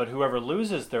 but whoever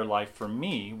loses their life for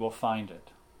me will find it.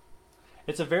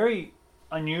 It's a very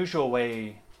unusual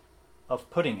way of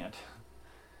putting it.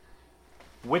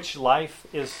 Which life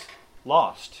is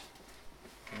lost?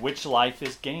 Which life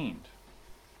is gained?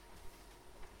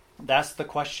 That's the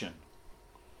question.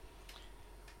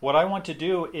 What I want to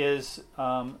do is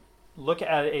look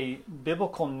at a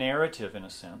biblical narrative, in a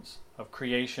sense, of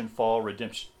creation, fall,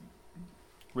 redemption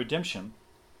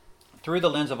through the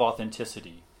lens of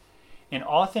authenticity. And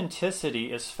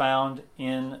authenticity is found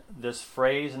in this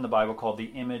phrase in the Bible called the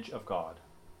image of God.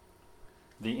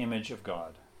 The image of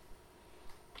God.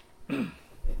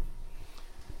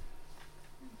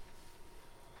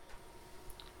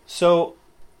 So,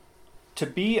 to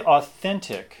be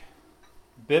authentic,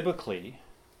 biblically,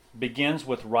 begins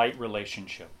with right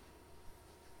relationship.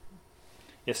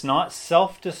 It's not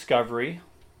self-discovery,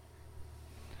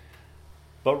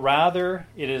 but rather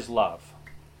it is love.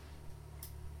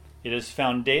 It is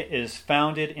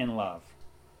founded in love.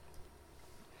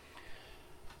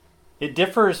 It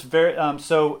differs very.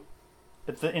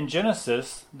 In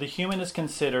Genesis, the human is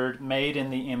considered made in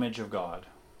the image of God.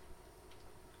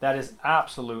 That is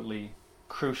absolutely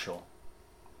crucial.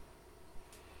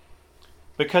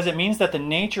 Because it means that the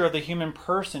nature of the human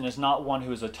person is not one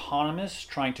who is autonomous,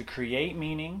 trying to create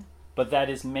meaning, but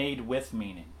that is made with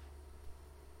meaning.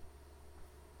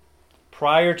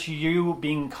 Prior to you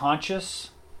being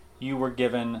conscious, you were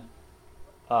given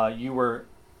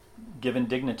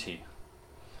dignity.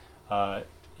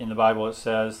 In the Bible it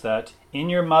says that in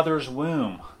your mother's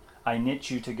womb I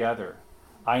knit you together.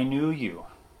 I knew you.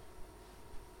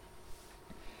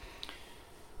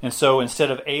 And so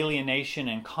instead of alienation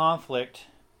and conflict,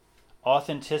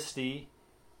 authenticity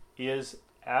is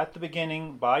at the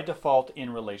beginning by default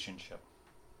in relationship.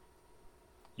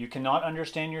 You cannot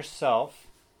understand yourself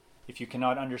if you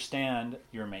cannot understand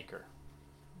your Maker.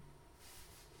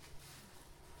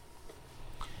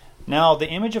 Now, the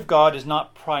image of God is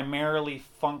not primarily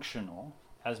functional,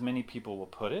 as many people will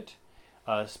put it.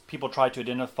 People try to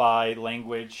identify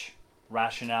language,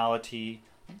 rationality,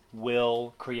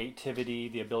 will, creativity,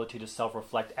 the ability to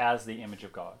self-reflect as the image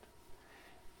of God.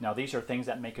 Now, these are things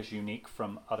that make us unique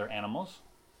from other animals.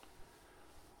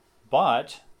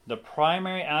 But the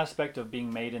primary aspect of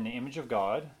being made in the image of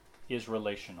God is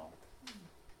relational.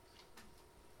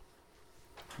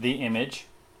 The image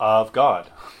of God.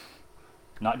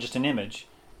 Not just an image,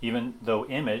 even though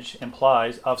image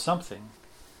implies of something,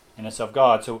 and it's of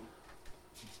God. So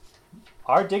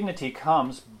our dignity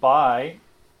comes by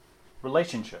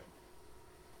relationship.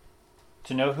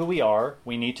 To know who we are,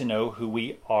 we need to know who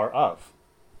we are of.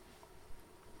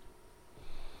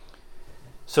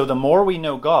 So the more we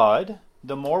know God,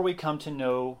 the more we come to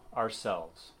know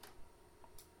ourselves.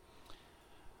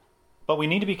 But we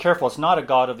need to be careful. It's not a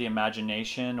God of the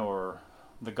imagination or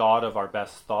the God of our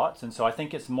best thoughts. And so I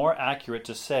think it's more accurate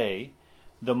to say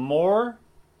the more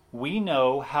we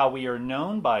know how we are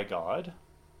known by God,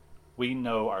 we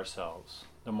know ourselves.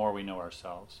 The more we know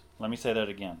ourselves. Let me say that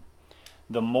again.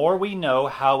 The more we know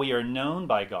how we are known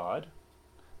by God,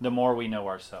 the more we know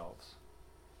ourselves.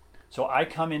 So I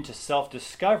come into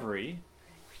self-discovery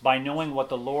by knowing what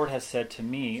the Lord has said to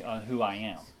me on who I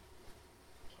am.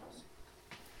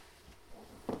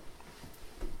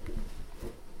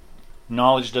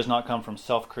 Knowledge does not come from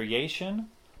self-creation,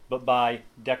 but by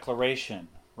declaration,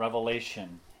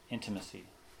 revelation, intimacy.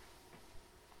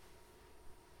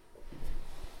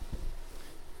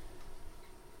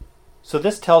 So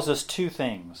this tells us two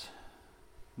things.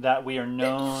 That we are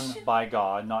known by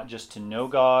God, not just to know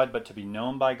God, but to be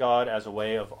known by God as a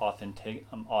way of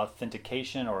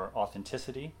authentication or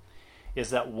authenticity, is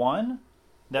that one,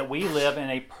 that we live in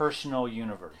a personal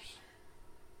universe.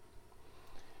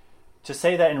 To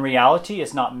say that in reality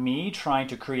it's not me trying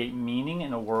to create meaning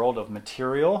in a world of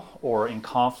material or in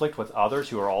conflict with others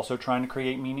who are also trying to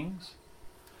create meanings,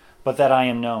 but that I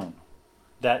am known.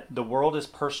 That the world is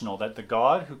personal, that the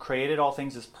God who created all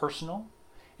things is personal,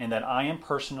 and that I am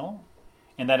personal,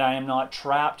 and that I am not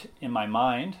trapped in my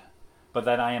mind, but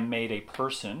that I am made a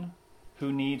person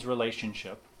who needs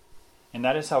relationship. And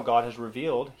that is how God has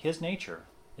revealed his nature,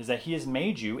 is that he has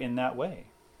made you in that way.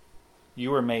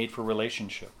 You are made for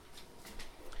relationship.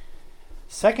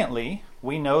 Secondly,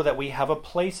 we know that we have a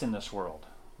place in this world.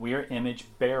 We are image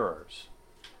bearers.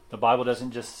 The Bible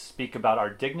doesn't just speak about our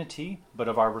dignity, but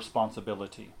of our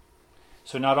responsibility.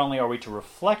 So not only are we to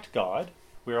reflect God,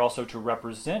 we are also to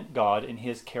represent God in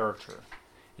his character.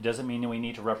 It doesn't mean that we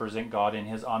need to represent God in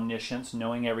his omniscience,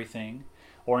 knowing everything,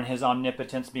 or in his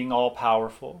omnipotence, being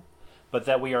all-powerful, but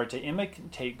that we are to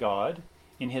imitate God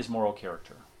in his moral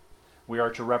character. We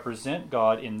are to represent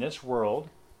God in this world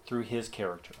through his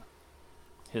character,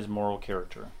 his moral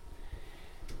character.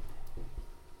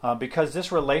 Because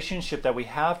this relationship that we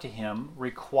have to him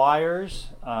requires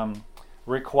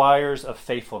a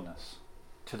faithfulness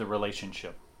to the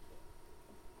relationship.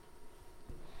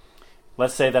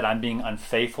 Let's say that I'm being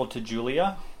unfaithful to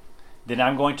Julia, then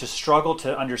I'm going to struggle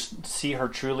to see her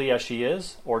truly as she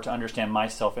is, or to understand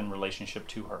myself in relationship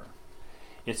to her.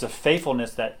 It's a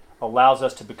faithfulness that allows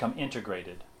us to become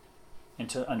integrated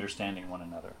into understanding one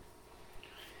another.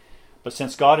 But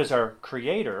since God is our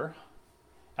creator,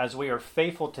 as we are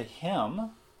faithful to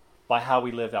him by how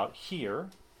we live out here,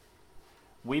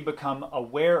 we become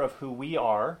aware of who we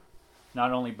are,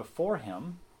 not only before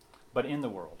him, but in the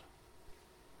world.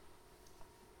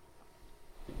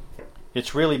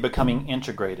 It's really becoming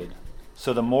integrated.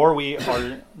 So the more we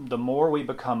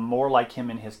become more like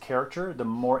him in his character, the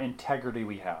more integrity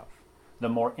we have, the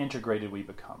more integrated we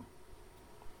become.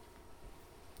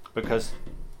 Because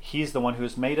he's the one who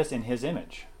has made us in his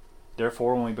image.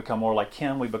 Therefore, when we become more like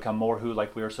him, we become more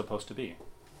like we are supposed to be.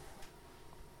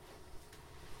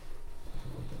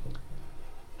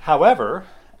 However,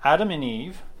 Adam and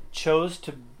Eve chose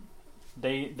to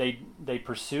they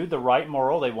pursued the right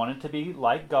moral. They wanted to be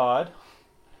like God,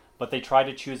 but they tried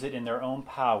to choose it in their own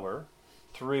power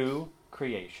through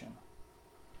creation.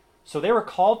 So they were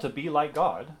called to be like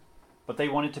God, but they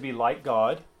wanted to be like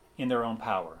God in their own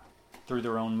power, through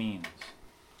their own means.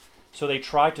 So they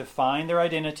tried to find their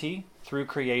identity through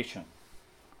creation.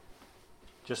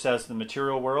 Just as the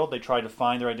material world, they tried to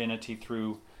find their identity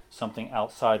through something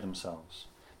outside themselves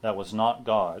that was not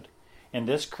God. And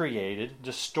this created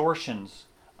distortions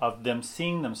of them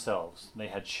seeing themselves. They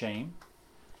had shame.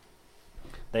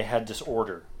 They had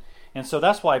disorder. And so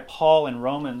that's why Paul in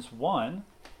Romans 1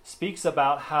 speaks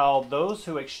about how those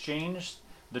who exchanged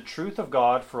the truth of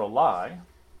God for a lie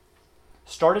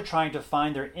started trying to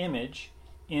find their image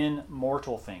in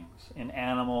mortal things, in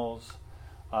animals,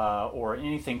 or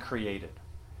anything created.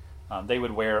 They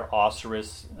would wear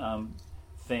Osiris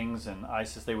things in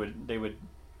ISIS, they would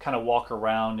kind of walk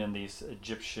around in these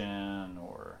Egyptian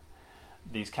or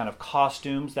these kind of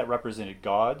costumes that represented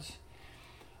gods.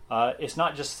 It's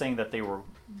not just saying that they were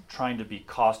trying to be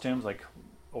costumes,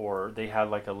 or they had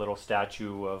like a little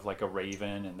statue of like a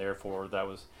raven, and therefore that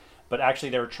was. But actually,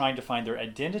 they were trying to find their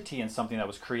identity in something that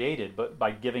was created, but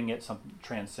by giving it some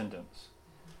transcendence.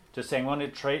 Just saying, I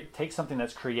want to take something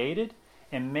that's created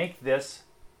and make this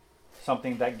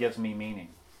something that gives me meaning.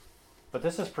 But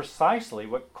this is precisely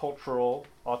what cultural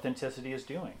authenticity is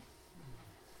doing.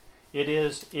 It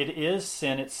is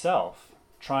sin itself,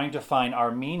 trying to find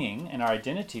our meaning and our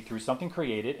identity through something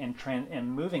created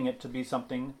and moving it to be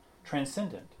something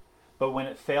transcendent. But when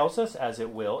it fails us, as it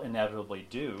will inevitably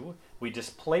do, we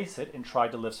displace it and try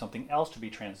to live something else to be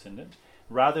transcendent,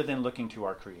 rather than looking to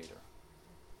our Creator.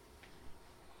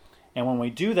 And when we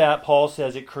do that, Paul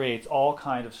says it creates all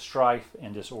kind of strife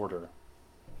and disorder.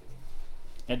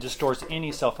 It distorts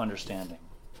any self-understanding.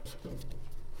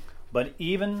 But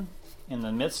even in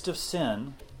the midst of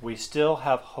sin, we still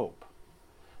have hope,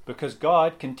 because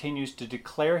God continues to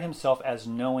declare himself as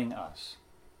knowing us.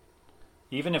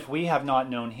 Even if we have not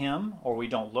known him or we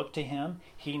don't look to him,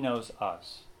 he knows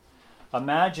us.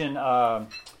 Imagine,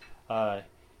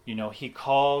 he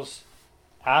calls,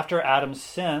 after Adam's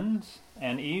sins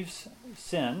and Eve's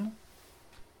sin,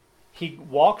 he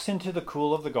walks into the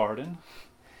cool of the garden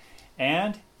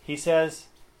and he says,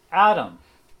 Adam.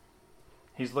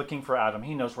 He's looking for Adam.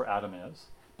 He knows where Adam is,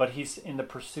 but he's in the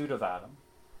pursuit of Adam.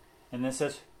 And then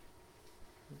says,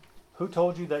 who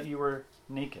told you that you were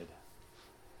naked?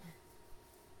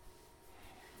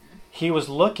 He was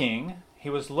looking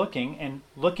and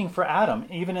looking for Adam,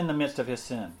 even in the midst of his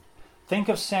sin. Think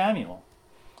of Samuel,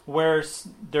 where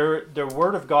the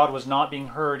word of God was not being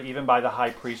heard even by the high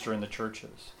priest or in the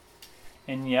churches.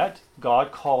 And yet,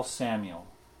 God calls Samuel,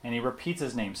 and he repeats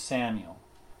his name, Samuel,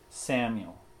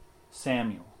 Samuel,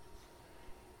 Samuel.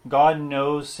 God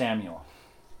knows Samuel,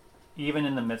 even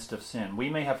in the midst of sin. We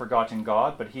may have forgotten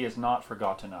God, but he has not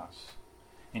forgotten us,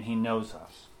 and he knows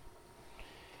us.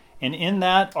 And in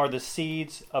that are the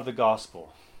seeds of the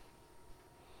gospel.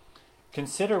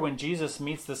 Consider when Jesus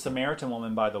meets the Samaritan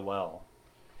woman by the well.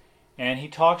 And he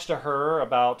talks to her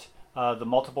about the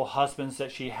multiple husbands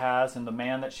that she has, and the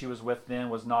man that she was with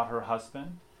then was not her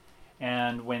husband.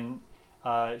 And when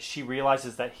she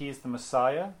realizes that he's the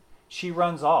Messiah, she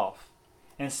runs off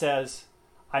and says,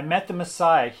 I met the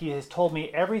Messiah. He has told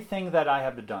me everything that I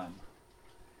have done.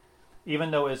 Even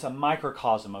though it's a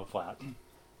microcosm of that.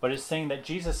 But it's saying that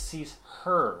Jesus sees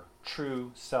her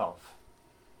true self.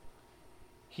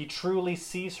 He truly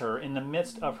sees her in the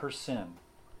midst of her sin.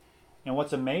 And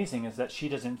what's amazing is that she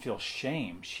doesn't feel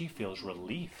shame. She feels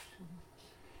relief.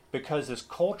 Because this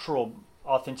cultural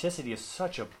authenticity is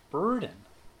such a burden.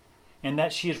 And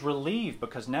that she is relieved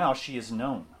because now she is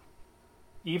known.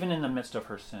 Even in the midst of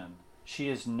her sin, she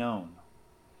is known.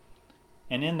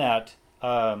 And in that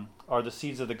are the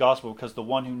seeds of the gospel, because the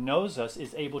one who knows us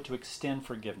is able to extend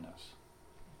forgiveness.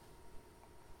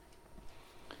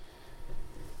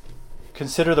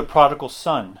 Consider the prodigal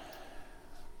son.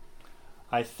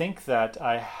 I think that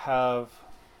I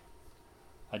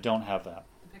don't have that.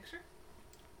 The picture?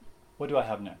 What do I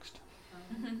have next?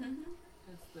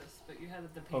 It's this, but you had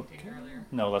the painting earlier.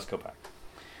 No, let's go back.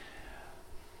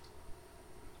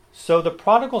 So the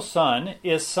prodigal son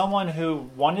is someone who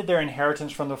wanted their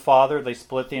inheritance from the father. They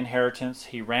split the inheritance.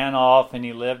 He ran off and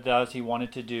he lived as he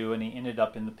wanted to do, and he ended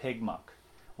up in the pig muck,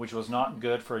 which was not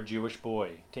good for a Jewish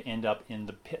boy to end up in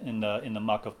the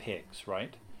muck of pigs,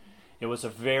 right? It was a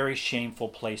very shameful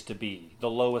place to be, the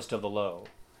lowest of the low.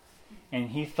 And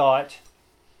he thought,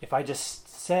 if I just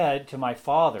said to my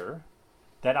father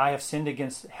that I have sinned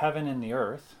against heaven and the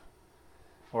earth,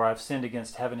 or I've sinned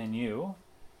against heaven and you,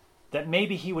 that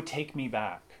maybe he would take me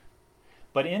back.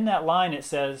 But in that line it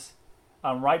says,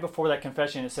 right before that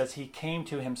confession, it says he came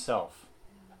to himself.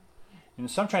 In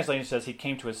some translations it says he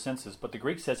came to his senses, but the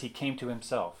Greek says he came to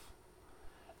himself.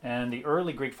 And the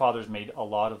early Greek fathers made a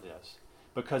lot of this,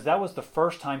 because that was the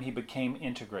first time he became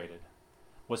integrated,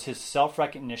 was his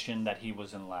self-recognition that he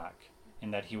was in lack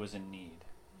and that he was in need.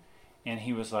 And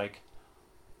he was like,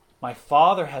 my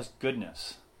father has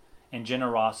goodness and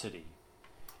generosity,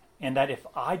 and that if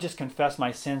I just confess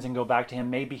my sins and go back to him,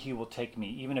 maybe he will take me,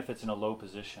 even if it's in a low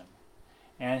position.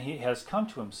 And he has come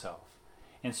to himself.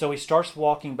 And so he starts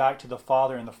walking back to the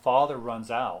Father, and the Father runs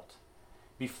out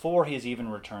before he has even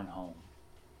returned home.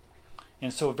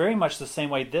 And so very much the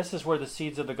same way, this is where the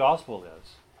seeds of the gospel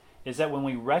is that when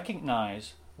we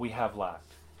recognize we have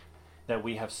lacked, that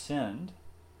we have sinned,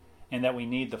 and that we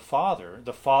need the Father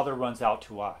runs out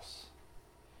to us.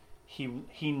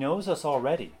 He knows us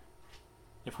already.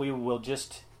 if we will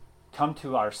just come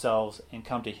to ourselves and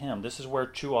come to Him, this is where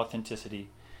true authenticity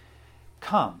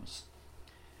comes.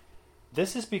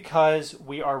 This is because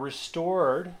we are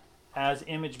restored as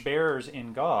image bearers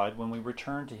in God when we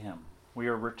return to Him. We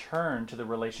are returned to the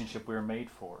relationship we were made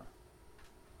for.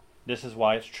 This is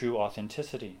why it's true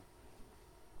authenticity.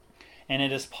 And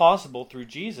it is possible through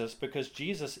Jesus because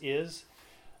Jesus is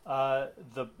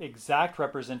the exact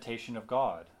representation of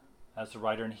God, as the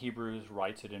writer in Hebrews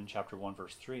writes it in chapter 1,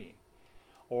 verse 3.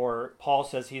 Or Paul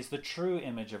says he's the true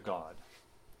image of God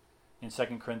in 2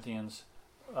 Corinthians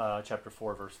chapter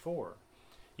 4, verse 4.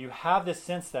 You have this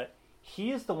sense that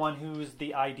He is the one who is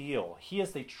the ideal. He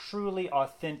is the truly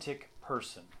authentic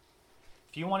person.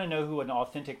 If you want to know who an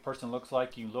authentic person looks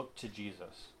like, you look to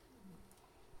Jesus.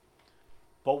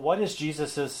 But what is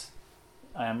Jesus's,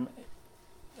 I'm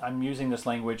using this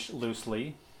language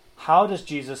loosely, how does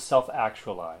Jesus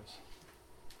self-actualize?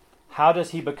 How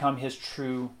does He become His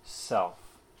true self?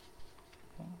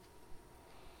 Okay.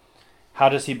 How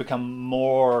does He become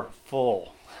more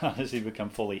full? How does He become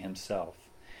fully Himself?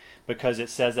 Because it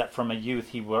says that from a youth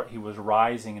he was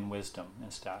rising in wisdom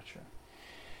and stature.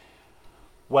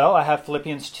 Well, I have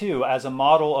Philippians 2 as a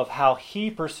model of how he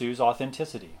pursues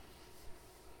authenticity.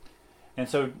 And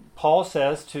so Paul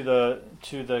says to the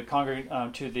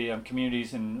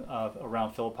communities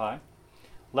around Philippi,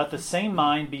 let the same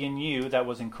mind be in you that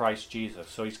was in Christ Jesus.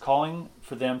 So he's calling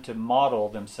for them to model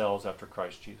themselves after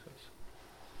Christ Jesus.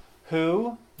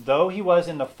 Who, though he was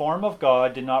in the form of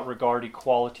God, did not regard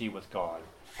equality with God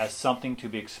as something to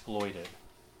be exploited,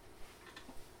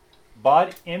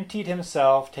 but emptied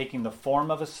himself, taking the form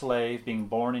of a slave, being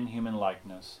born in human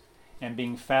likeness, and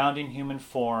being found in human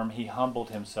form, he humbled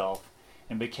himself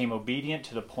and became obedient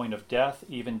to the point of death,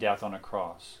 even death on a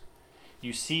cross.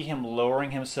 You see him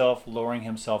lowering himself,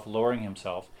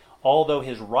 although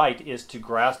his right is to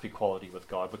grasp equality with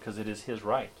God, because it is his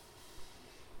right.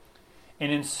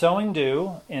 And in so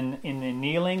doing, in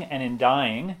kneeling and in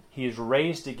dying, he is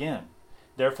raised again.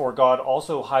 Therefore God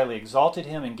also highly exalted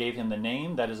him and gave him the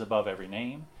name that is above every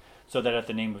name, so that at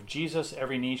the name of Jesus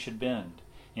every knee should bend,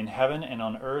 in heaven and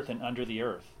on earth and under the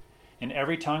earth, and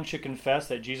every tongue should confess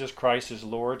that Jesus Christ is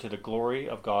Lord, to the glory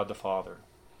of God the Father.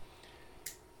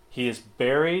 He is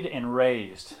buried and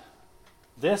raised.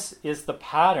 This is the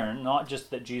pattern, not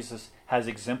just that Jesus has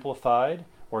exemplified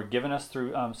or given us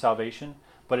through salvation,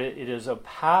 but it is a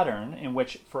pattern in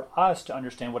which for us to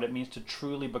understand what it means to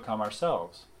truly become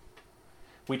ourselves.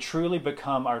 We truly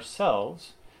become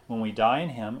ourselves when we die in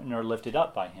Him and are lifted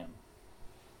up by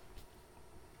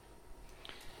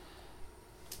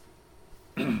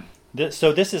Him.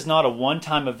 So this is not a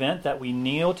one-time event that we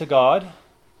kneel to God,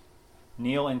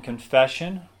 kneel in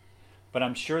confession, but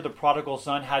I'm sure the prodigal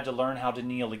son had to learn how to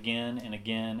kneel again and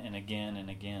again and again and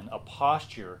again, a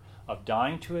posture of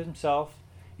dying to himself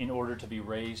in order to be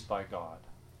raised by God.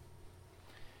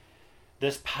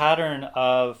 This pattern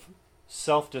of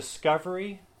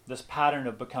self-discovery, this pattern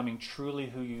of becoming truly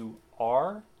who you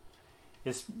are,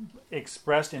 is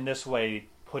expressed in this way: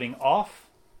 putting off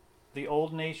the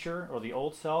old nature or the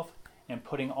old self and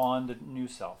putting on the new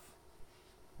self,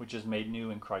 which is made new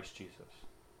in Christ Jesus.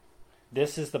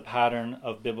 This is the pattern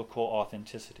of biblical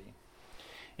authenticity.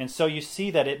 And so you see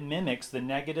that it mimics the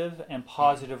negative and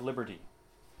positive liberty.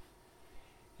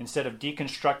 Instead of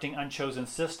deconstructing unchosen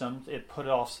systems, it put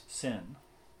off sin.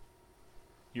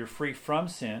 You're free from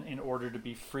sin in order to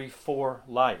be free for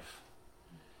life.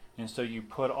 And so you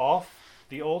put off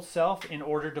the old self in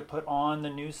order to put on the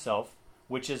new self,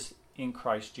 which is in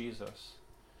Christ Jesus,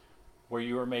 where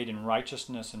you are made in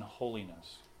righteousness and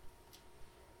holiness.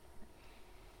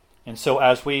 And so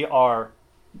as we are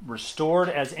restored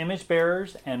as image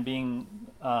bearers and being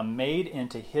made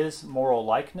into His moral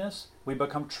likeness, we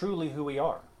become truly who we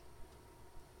are.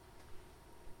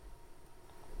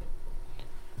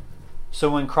 So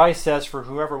when Christ says, for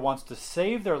whoever wants to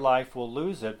save their life will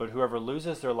lose it, but whoever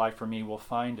loses their life for me will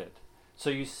find it. So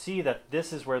you see that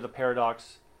this is where the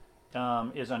paradox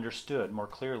is understood more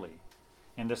clearly.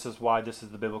 And this is why this is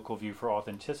the biblical view for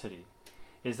authenticity,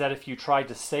 is that if you try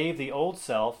to save the old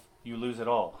self, you lose it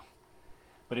all.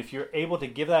 But if you're able to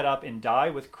give that up and die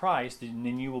with Christ,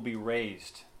 then you will be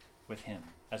raised with Him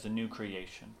as a new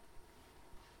creation.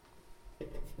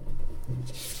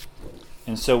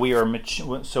 And so we are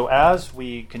so as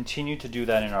we continue to do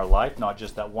that in our life, not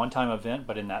just that one-time event,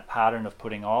 but in that pattern of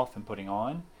putting off and putting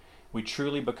on, we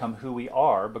truly become who we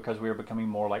are because we are becoming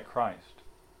more like Christ.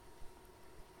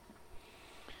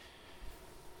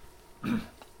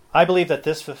 I believe that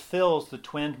this fulfills the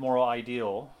twinned moral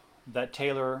ideal that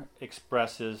Taylor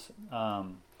expresses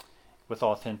with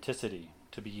authenticity,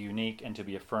 to be unique and to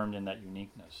be affirmed in that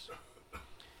uniqueness.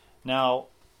 Now,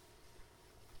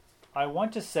 I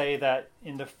want to say that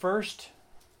in the first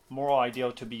moral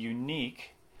ideal, to be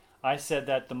unique, I said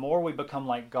that the more we become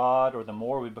like God, or the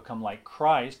more we become like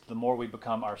Christ, the more we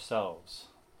become ourselves.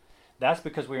 That's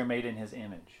because we are made in His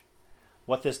image.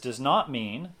 What this does not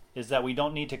mean is that we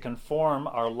don't need to conform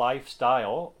our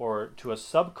lifestyle or to a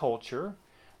subculture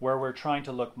where we're trying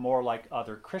to look more like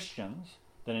other Christians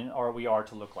or we are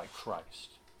to look like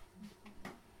Christ.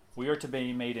 We are to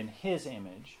be made in His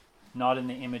image, not in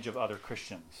the image of other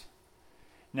Christians.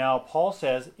 Now, Paul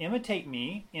says, imitate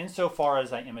me insofar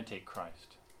as I imitate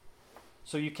Christ.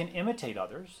 So you can imitate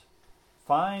others.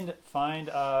 Find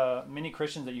many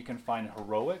Christians that you can find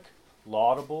heroic,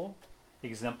 laudable,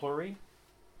 exemplary.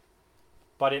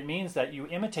 But it means that you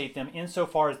imitate them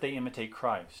insofar as they imitate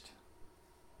Christ.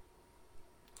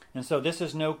 And so this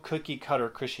is no cookie-cutter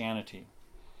Christianity.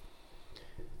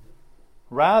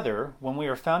 Rather, when we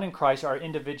are found in Christ, our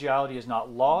individuality is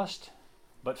not lost,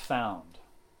 but found.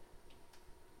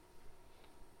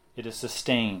 It is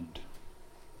sustained.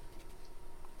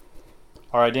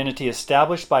 Our identity is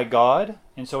established by God,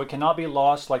 and so it cannot be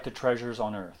lost like the treasures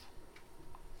on earth.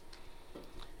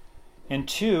 And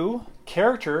 2,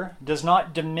 character does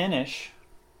not diminish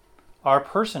our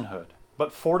personhood,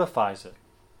 but fortifies it.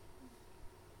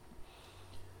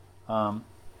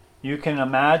 You can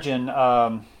imagine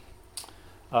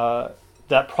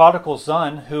that prodigal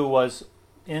son who was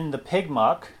in the pig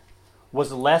muck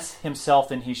was less himself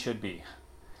than he should be.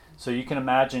 So you can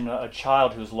imagine a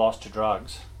child who's lost to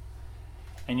drugs,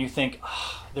 and you think,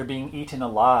 they're being eaten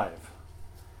alive.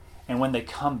 And when they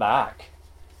come back,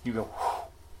 you go,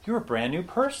 you're a brand new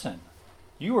person.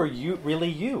 You are really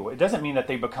you. It doesn't mean that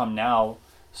they become now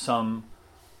something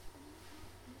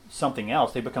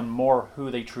else. They become more who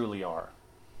they truly are.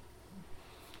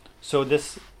 So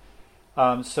this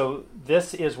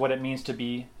is what it means to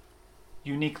be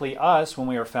uniquely us when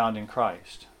we are found in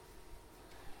Christ.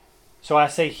 So I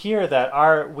say here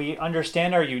that we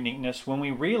understand our uniqueness when we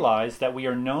realize that we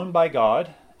are known by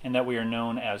God and that we are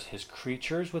known as His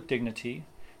creatures with dignity,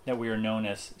 that we are known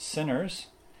as sinners,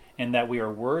 and that we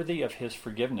are worthy of His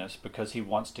forgiveness because He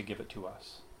wants to give it to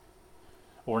us.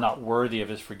 Or not worthy of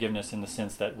His forgiveness in the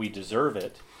sense that we deserve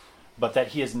it, but that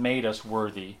He has made us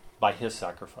worthy by His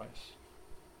sacrifice.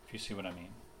 If you see what I mean.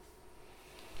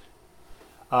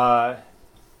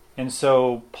 And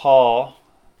so Paul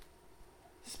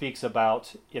speaks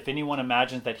about, if anyone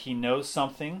imagines that he knows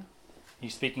something,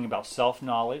 he's speaking about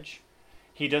self-knowledge.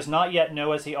 He does not yet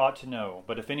know as he ought to know,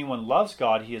 but if anyone loves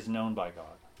God, he is known by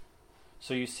God.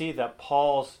 So you see that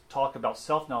Paul's talk about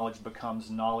self-knowledge becomes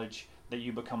knowledge that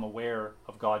you become aware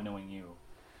of God knowing you.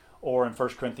 Or in 1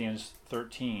 Corinthians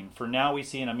 13, for now we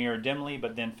see in a mirror dimly,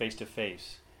 but then face to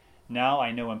face. Now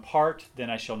I know in part, then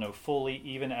I shall know fully,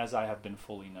 even as I have been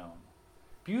fully known.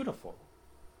 Beautiful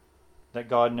that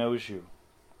God knows you.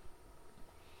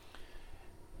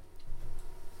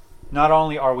 Not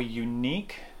only are we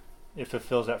unique, it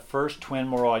fulfills that first twin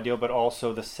moral ideal, but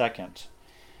also the second,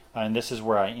 and this is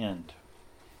where I end,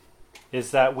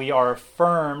 is that we are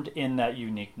affirmed in that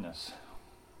uniqueness.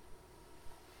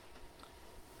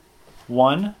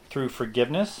 1, through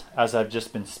forgiveness, as I've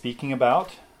just been speaking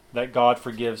about, that God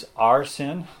forgives our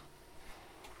sin,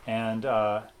 and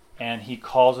He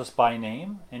calls us by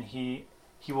name, and He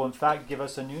will in fact give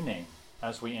us a new name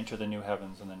as we enter the new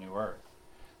heavens and the new earth.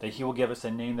 That He will give us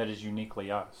a name that is uniquely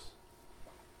us.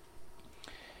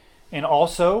 And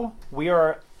also, we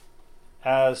are,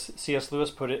 as C.S. Lewis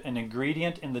put it, an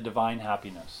ingredient in the divine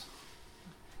happiness.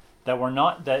 That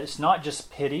it's not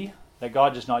just pity, that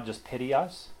God does not just pity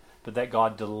us, but that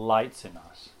God delights in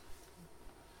us.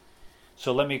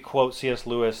 So let me quote C.S.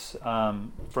 Lewis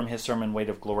from his sermon, Weight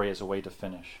of Glory, as a way to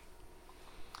finish.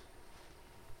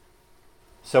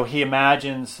 So he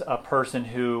imagines a person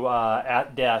who,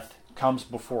 at death, comes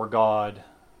before God,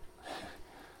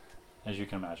 as you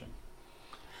can imagine.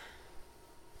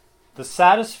 The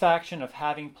satisfaction of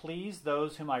having pleased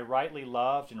those whom I rightly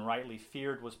loved and rightly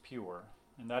feared was pure,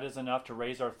 and that is enough to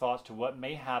raise our thoughts to what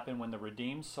may happen when the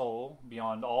redeemed soul,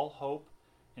 beyond all hope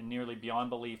and nearly beyond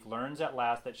belief, learns at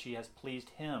last that she has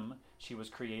pleased Him she was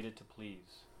created to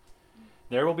please.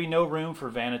 There will be no room for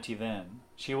vanity then.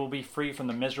 She will be free from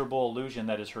the miserable illusion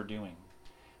that is her doing.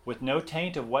 With no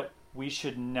taint of what we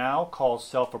should now call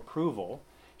self-approval,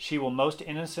 she will most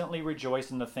innocently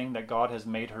rejoice in the thing that God has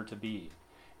made her to be.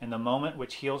 And the moment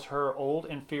which heals her old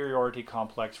inferiority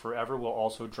complex forever will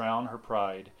also drown her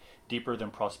pride deeper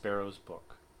than Prospero's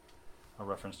book. A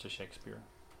reference to Shakespeare.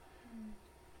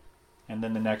 And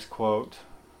then the next quote.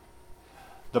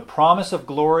 The promise of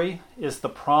glory is the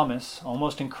promise,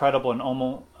 almost incredible and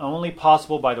only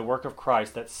possible by the work of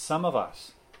Christ, that some of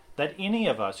us that any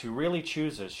of us who really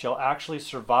chooses shall actually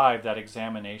survive that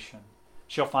examination,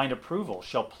 shall find approval,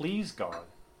 shall please God,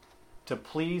 to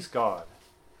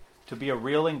be a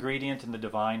real ingredient in the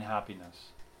divine happiness,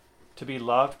 to be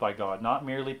loved by God, not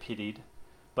merely pitied,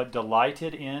 but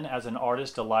delighted in as an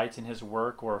artist delights in his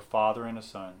work or a father in a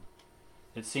son.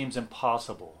 It seems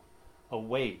impossible, a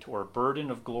weight or a burden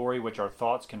of glory which our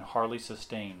thoughts can hardly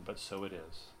sustain, but so it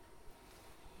is.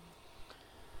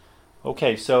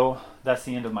 Okay, so that's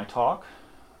the end of my talk.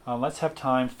 Let's have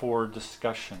time for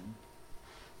discussion.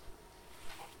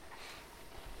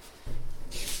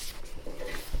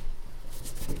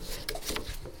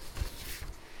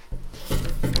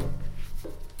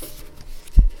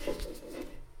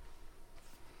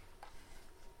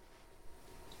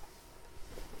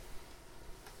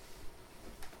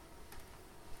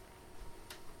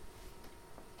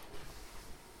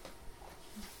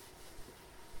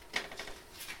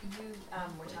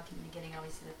 We're talking in the beginning,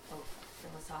 obviously, the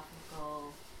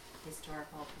philosophical,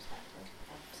 historical perspective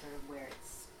of sort of where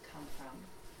it's come from.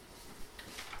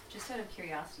 Just out of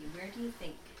curiosity, where do you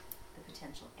think the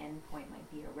potential end point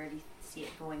might be, or where do you see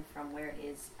it going from where it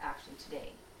is actually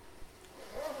today?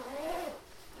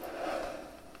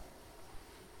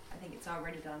 I think it's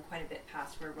already gone quite a bit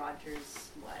past where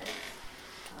Rogers was.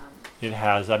 It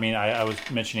has. I mean, I was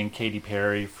mentioning Katy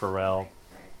Perry, Pharrell,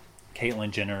 Right.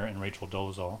 Caitlyn Jenner, and Rachel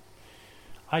Dolezal.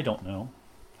 I don't know,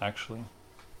 actually.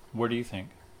 Where do you think?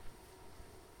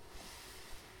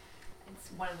 It's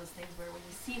one of those things where when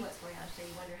you see what's going on today,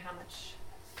 you wonder how much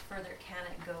further can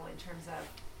it go in terms of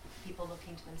people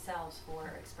looking to themselves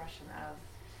for expression of,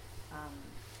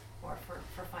 or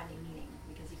for finding meaning,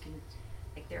 because you can,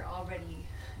 like, they're already,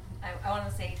 I want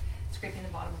to say, scraping the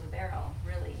bottom of the barrel,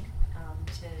 really,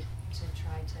 to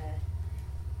try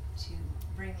to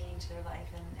bring meaning to their life,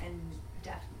 and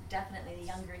definitely the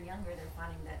younger and younger, they're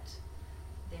finding that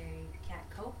they can't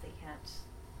cope, they can't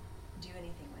do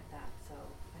anything with that. So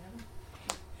I don't know.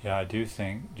 Yeah, I do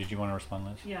think. Did you want to respond,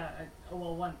 Liz? Yeah,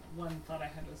 one thought I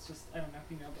had was just, I don't know if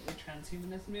you know about the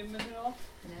transhumanist movement at all,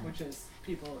 Yeah. which is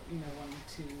people, wanting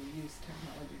to use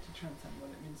technology to transcend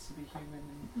what it means to be human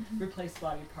and replace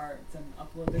body parts and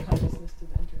upload their consciousness to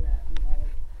the internet and all of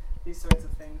these sorts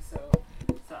of things. So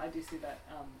I do see that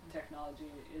technology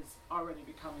is already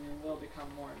becoming and will become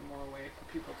more and more a way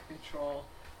for people to control,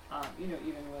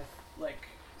 even with like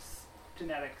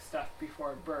genetic stuff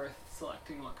before birth,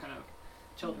 selecting what kind of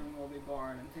children will be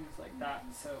born and things like that.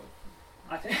 So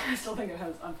I still think it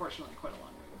has, unfortunately, quite a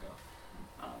long way to go.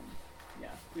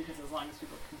 Because as long as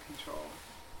people can control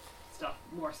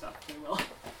more stuff, they will.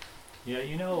 Yeah,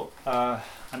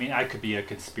 I mean, I could be a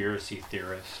conspiracy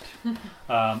theorist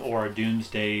or a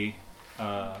doomsday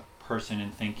person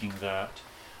in thinking that,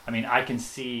 I mean, I can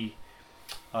see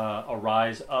a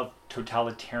rise of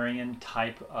totalitarian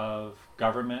type of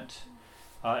government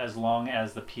as long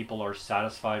as the people are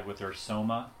satisfied with their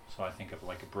soma. So I think of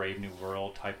like a Brave New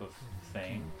World type of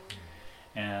thing.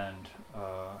 And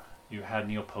you had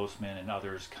Neil Postman and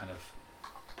others kind of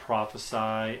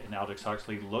prophesy, and Aldous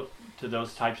Huxley look to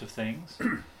those types of things.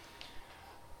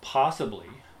 Possibly,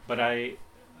 but I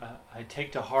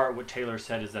take to heart what Taylor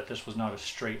said, is that this was not a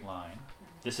straight line.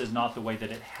 This is not the way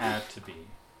that it had to be.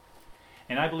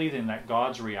 And I believe in that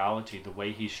God's reality, the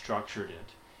way he structured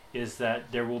it, is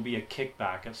that there will be a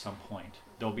kickback at some point.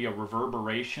 There'll be a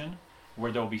reverberation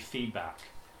where there'll be feedback,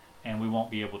 and we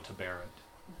won't be able to bear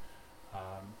it.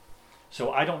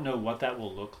 So I don't know what that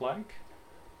will look like,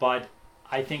 but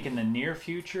I think in the near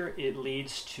future it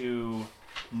leads to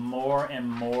more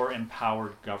and more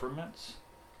empowered governments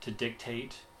to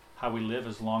dictate how we live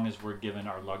as long as we're given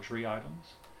our luxury items.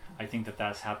 I think that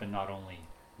that's happened not only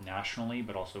nationally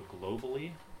but also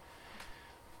globally.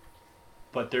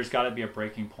 But there's got to be a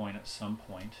breaking point at some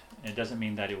point. And it doesn't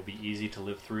mean that it will be easy to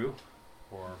live through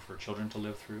or for children to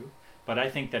live through. But I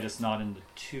think that it's not in the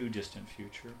too distant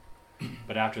future.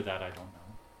 But after that, I don't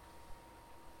know.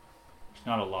 It's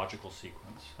not a logical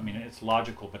sequence. I mean, it's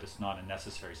logical, but it's not a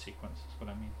necessary sequence, is what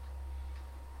I mean.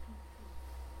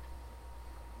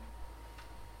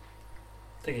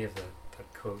 Thinking of that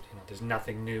quote, there's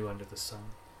nothing new under the sun.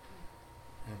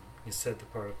 And you said the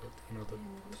part about,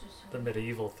 the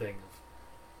medieval thing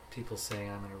of people saying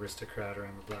I'm an aristocrat or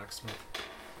I'm a blacksmith.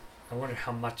 I wonder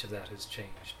how much of that has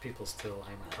changed. People still,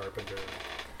 I'm a carpenter,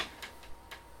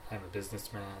 I'm a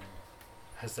businessman.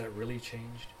 Has that really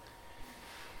changed?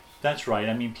 That's right.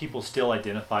 I mean, people still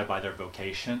identify by their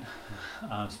vocation,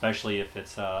 especially if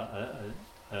it's a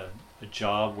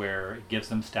job where it gives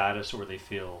them status or they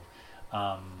feel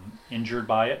injured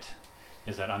by it.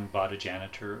 Is that I'm about a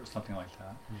janitor or something like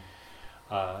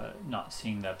that. Not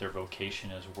seeing that their vocation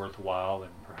is worthwhile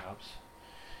and perhaps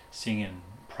seeing in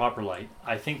proper light.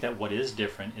 I think that what is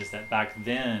different is that back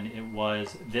then it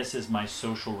was, this is my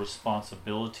social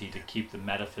responsibility to keep the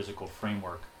metaphysical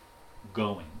framework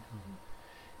going.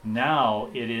 Now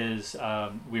it is,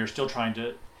 we are trying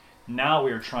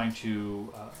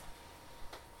to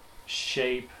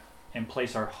shape and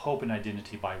place our hope and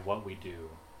identity by what we do,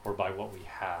 or by what we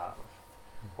have,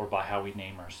 or by how we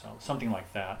name ourselves, something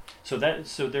like that.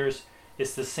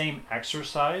 It's the same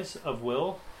exercise of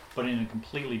will, but in a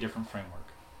completely different framework.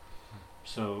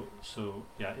 So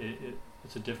yeah,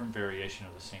 it's a different variation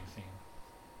of the same theme.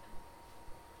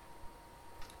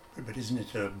 But isn't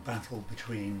it a battle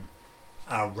between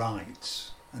our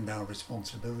rights and our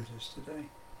responsibilities today?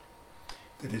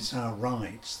 That it's our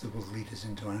rights that will lead us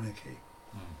into anarchy,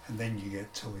 and then you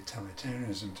get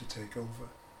totalitarianism to take over,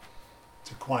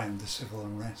 to quieten the civil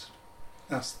unrest.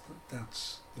 That's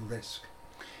the risk.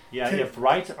 Yeah, if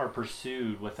rights are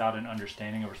pursued without an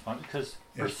understanding of responsibility, because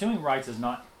pursuing rights is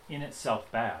not in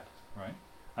itself bad, right?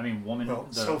 I mean,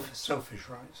 selfish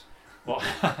rights. Well,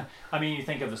 I mean, you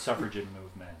think of the suffragette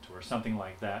movement or something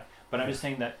like that, but I'm just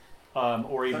saying that,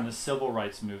 or even the civil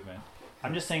rights movement.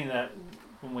 I'm just saying that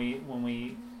when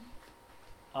we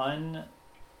untether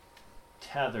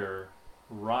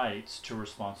rights to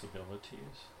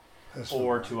responsibilities,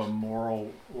 or to a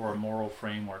moral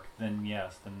framework, then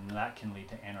yes, then that can lead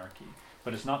to anarchy.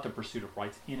 But it's not the pursuit of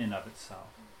rights in and of itself.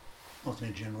 Not in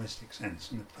a generalistic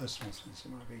sense, in a personal sense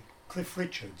it might be. Cliff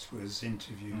Richards was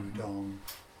interviewed on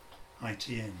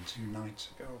ITN 2 nights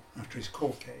ago after his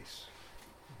court case.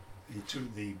 He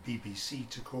took the BBC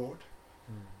to court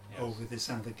over this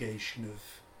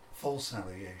false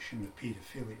allegation of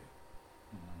paedophilia.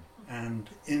 And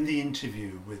in the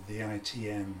interview with the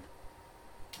ITN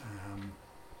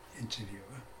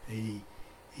interviewer, he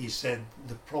said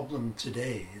the problem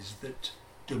today is that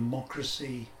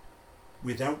democracy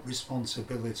without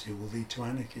responsibility will lead to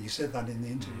anarchy. He said that in the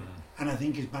interview, and I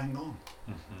think he's bang on.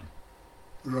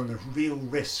 We're on a real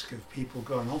risk of people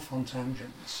going off on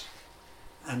tangents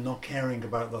and not caring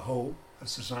about the whole of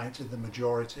society, the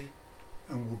majority,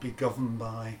 and will be governed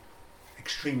by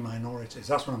extreme minorities.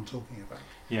 That's what I'm talking about.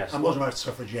 Yes, I'm not about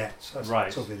suffragettes. That's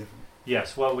totally different.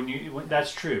 Yes, well,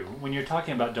 that's true. When you're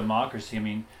talking about democracy, I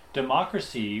mean,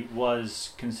 democracy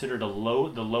was considered the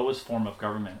lowest form of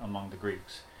government among the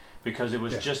Greeks, because it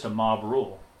was just a mob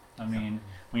rule. I mean,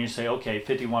 when you say, okay,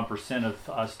 51% of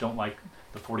us don't like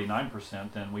the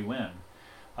 49%, then we win.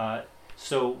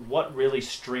 So what really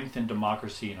strengthened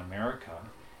democracy in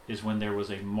America is when there was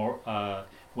a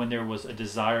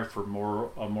desire for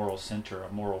a moral center, a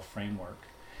moral framework.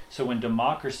 So when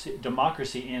democracy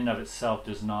in and of itself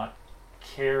does not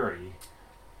carry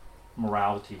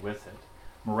morality with it,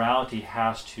 morality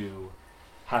has to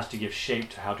give shape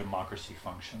to how democracy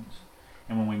functions.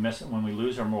 And when we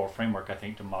lose our moral framework, I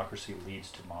think democracy leads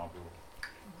to mob rule.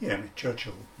 Yeah, I mean,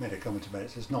 Churchill made a comment about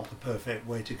it. It's not the perfect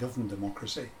way to govern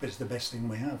democracy, but it's the best thing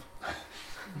we have.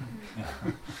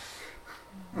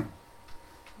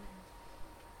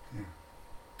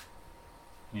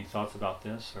 Any thoughts about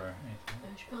this or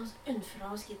anything? Je pense une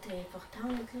phrase qui était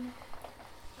importante.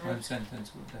 One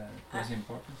sentence was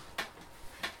important.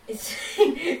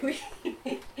 Oui.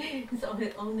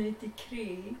 On a été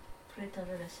créé pour être en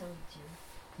relation avec Dieu.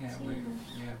 Yeah, we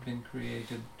have been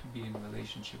created to be in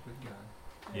relationship with God.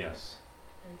 Yes.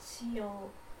 Et si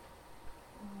on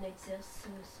exerce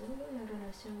ça, la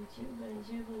relation avec Dieu, ben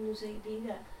Dieu va nous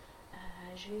aider à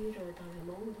agir dans le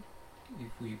monde.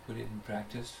 If we put it in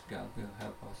practice, God will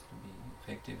help us to be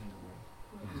effective in the world.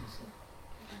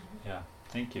 Yeah,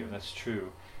 thank you. That's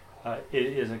true. It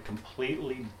is a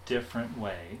completely different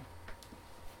way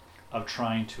of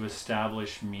trying to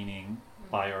establish meaning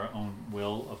by our own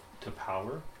will to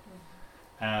power,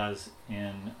 as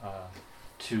in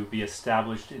to be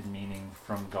established in meaning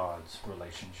from God's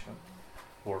relationship,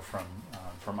 or from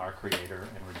our Creator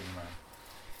and Redeemer.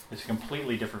 It's a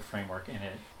completely different framework, and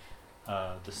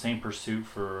the same pursuit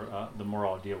for the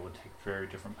moral ideal would take very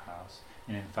different paths,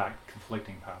 and in fact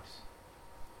conflicting paths.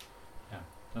 Yeah,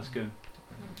 that's good.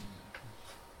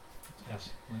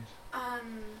 Yes, please. I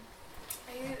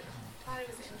thought it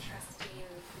was interesting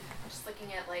just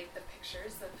looking at like the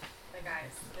pictures of the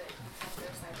guys that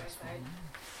go side by side.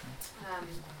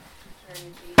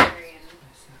 And Jerry and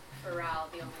Pharrell,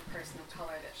 the only person of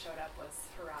color that showed up was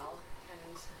Pharrell.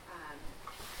 And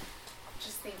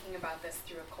just thinking about this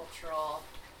through a cultural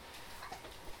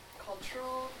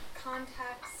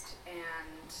context,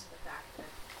 and the fact that,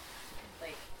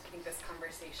 like, I think this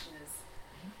conversation is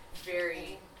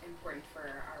very important for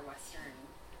our Western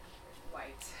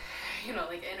white,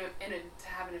 like to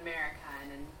have in America,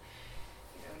 and in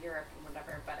Europe and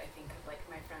whatever, but I think of like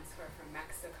my friends who are from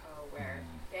Mexico, where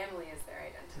family is their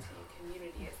identity,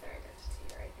 community is their identity,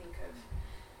 or I think of,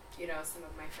 you know, some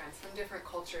of my friends from different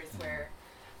cultures where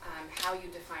how you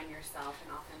define yourself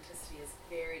and authenticity is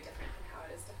very different than how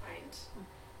it is defined,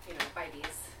 you know, by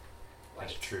these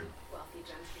white, wealthy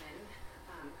gentlemen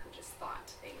who just thought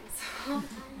things all the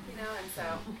time, you know, and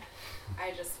so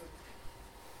I just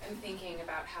am thinking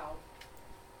about how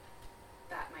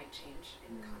that might change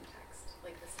in context,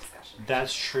 like this discussion.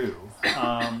 That's true.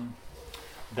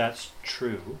 That's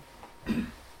true.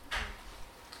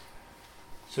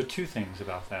 So 2 things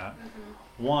about that.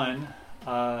 One,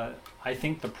 I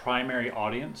think the primary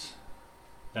audience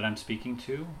that I'm speaking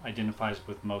to identifies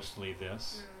with mostly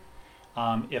this.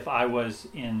 If I was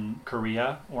in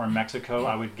Korea or in Mexico,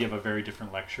 I would give a very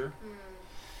different lecture.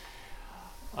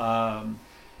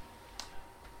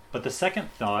 But the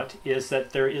second thought is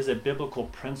that there is a biblical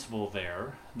principle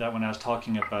there that when I was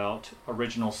talking about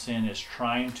original sin is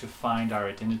trying to find our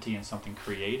identity in something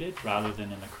created rather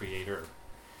than in the creator.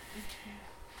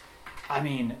 I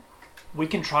mean, we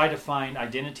can try to find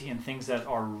identity in things that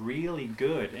are really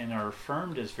good and are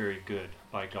affirmed as very good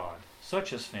by God,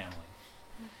 such as family.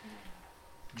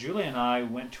 Julie and I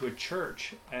went to a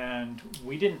church and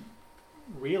we didn't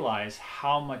realize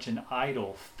how much an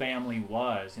idol family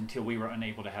was until we were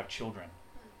unable to have children.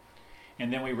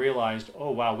 And then we realized,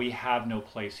 oh wow, we have no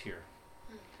place here.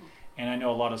 And I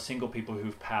know a lot of single people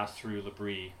who've passed through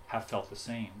L'Abri have felt the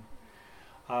same.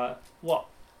 Well,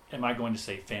 am I going to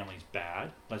say family's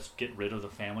bad? Let's get rid of the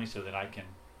family so that I can,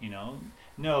 you know?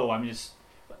 No, I'm just...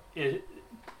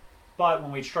 But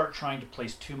when we start trying to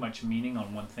place too much meaning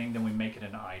on one thing, then we make it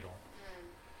an idol.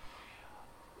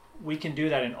 We can do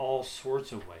that in all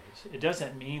sorts of ways. It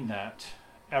doesn't mean that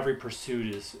every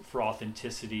pursuit is for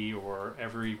authenticity or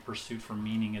every pursuit for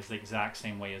meaning is the exact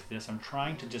same way as this. I'm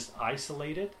trying to just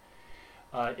isolate it.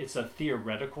 It's a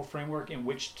theoretical framework in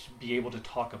which to be able to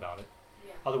talk about it.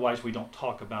 Yeah. Otherwise, we don't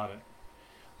talk about it.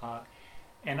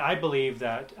 And I believe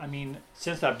that, I mean,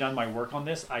 since I've done my work on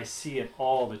this, I see it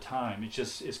all the time. It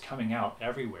just is coming out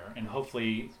everywhere. And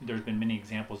hopefully there's been many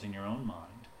examples in your own mind.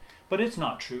 But it's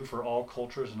not true for all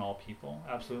cultures and all people.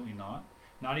 Absolutely not.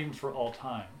 Not even for all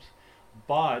times.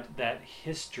 But that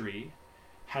history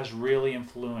has really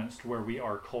influenced where we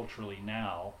are culturally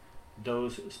now,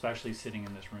 those especially sitting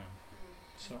in this room.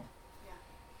 So,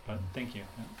 but thank you.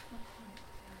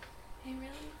 I really...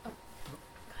 Oh.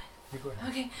 You go ahead.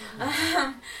 Okay.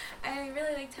 I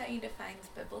really liked how you defined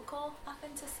biblical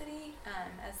authenticity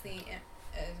as the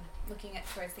looking at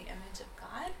towards the image of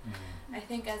God. I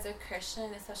think as a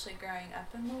Christian, especially growing up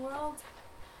in the world,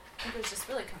 I think it was just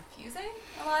really confusing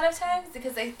a lot of times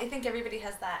because I think everybody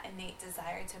has that innate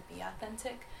desire to be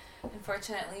authentic.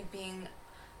 Unfortunately, being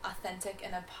authentic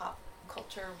in a pop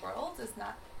culture world is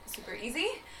not super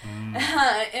easy.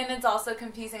 And it's also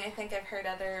confusing. I think I've heard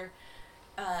other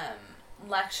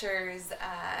lectures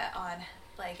on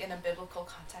like in a biblical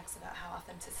context about how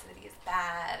authenticity is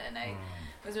bad, and I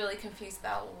was really confused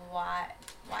about why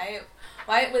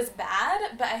it was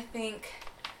bad. But I think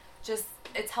just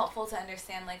it's helpful to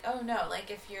understand like, oh no, like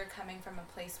if you're coming from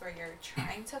a place where you're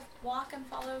trying to walk and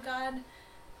follow God,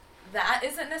 that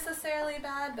isn't necessarily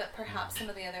bad, but perhaps some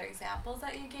of the other examples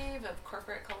that you gave of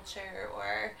corporate culture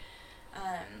or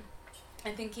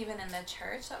I think even in the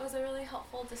church that was a really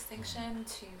helpful distinction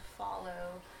to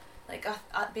follow. Like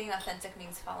being authentic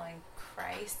means following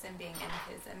Christ and being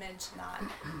in his image, not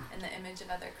in the image of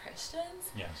other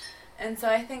Christians. Yes. And so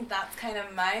I think that's kind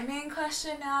of my main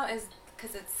question now is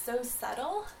because it's so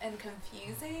subtle and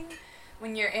confusing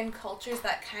when you're in cultures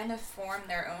that kind of form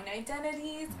their own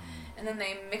identities and then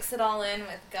they mix it all in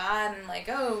with God and like,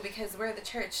 oh, because we're the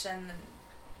church and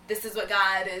this is what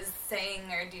God is saying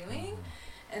or doing.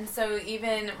 And so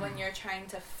even when you're trying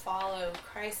to follow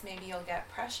Christ, maybe you'll get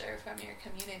pressure from your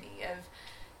community of,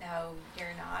 now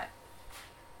you're not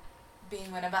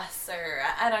being one of us, or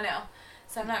I don't know.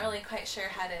 So I'm not really quite sure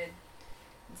how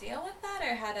to deal with that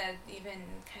or how to even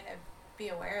kind of be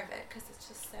aware of it because it's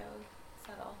just so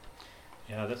subtle.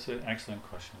 Yeah, that's an excellent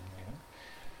question.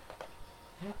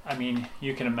 I mean,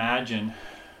 you can imagine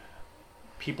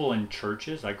people in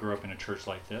churches, I grew up in a church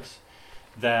like this,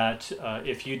 that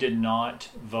if you did not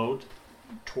vote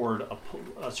toward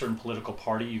a certain political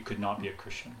party, you could not be a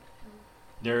Christian.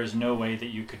 There is no way that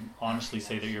you could honestly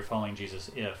say that you're following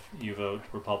Jesus if you vote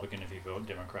Republican, if you vote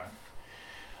Democrat.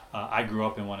 I grew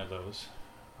up in one of those.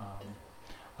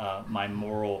 My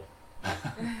moral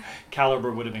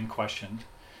caliber would have been questioned.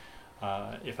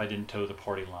 if I didn't toe the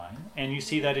party line. And you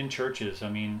see that in churches. I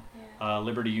mean,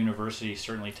 Liberty University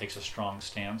certainly takes a strong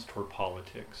stance toward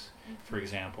politics, for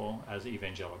example, as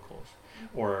evangelicals.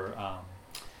 Or,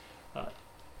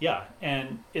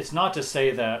 and it's not to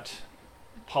say that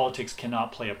politics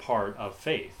cannot play a part of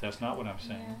faith. That's not what I'm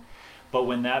saying. Yeah. But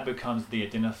when that becomes the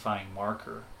identifying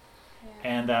marker,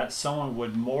 and that someone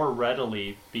would more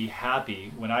readily be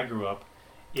happy, when I grew up,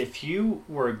 if you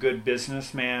were a good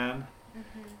businessman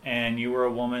and you were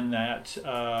a woman that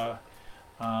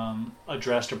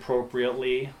addressed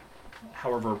appropriately,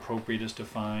 however appropriate is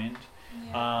defined,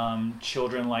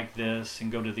 children like this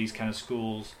and go to these kind of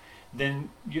schools, then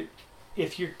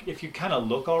if you kind of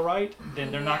look all right,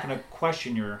 then they're not going to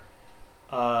question your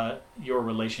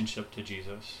relationship to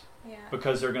Jesus,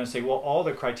 because they're going to say, well, all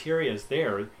the criteria is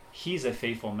there. He's a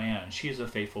faithful man. She's a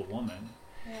faithful woman.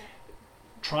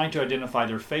 Trying to identify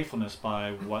their faithfulness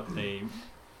by what they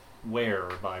wear,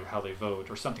 by how they vote,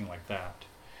 or something like that.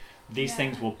 These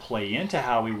things will play into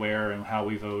how we wear and how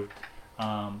we vote,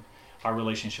 our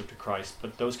relationship to Christ,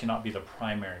 but those cannot be the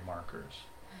primary markers.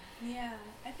 Yeah,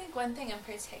 I think one thing in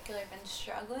particular I've been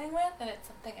struggling with, and it's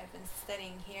something I've been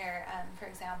studying here, for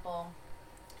example,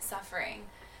 suffering.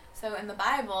 So in the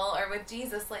Bible, or with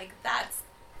Jesus, like, that's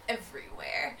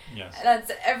everywhere. Yes.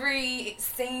 That's every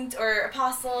saint or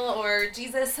apostle or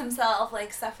Jesus himself,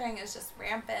 like, suffering is just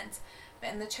rampant.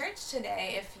 But in the church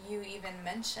today, if you even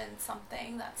mention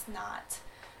something that's not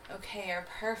okay or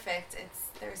perfect,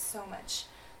 there's so much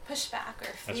pushback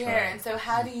or fear. Right. And so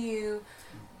how do you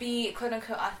be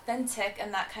quote-unquote authentic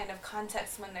in that kind of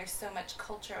context when there's so much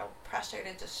cultural pressure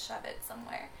to just shove it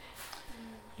somewhere?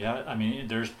 Yeah, I mean,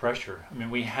 there's pressure. I mean,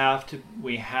 we have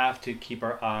to keep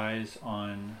our eyes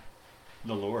on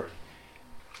the Lord.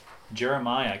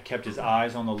 Jeremiah kept his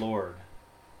eyes on the Lord,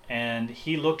 and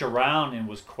he looked around and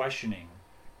was questioning,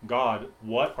 God,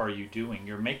 what are you doing?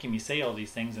 You're making me say all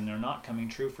these things, and they're not coming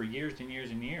true for years and years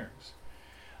and years.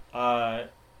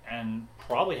 And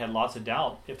probably had lots of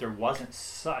doubt if there wasn't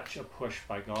such a push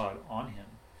by God on him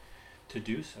to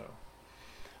do so.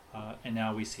 And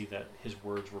now we see that his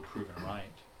words were proven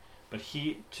right. But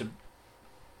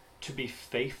to be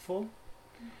faithful,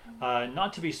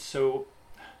 not to be so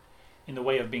in the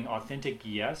way of being authentic,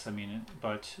 yes, I mean,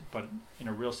 but in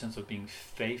a real sense of being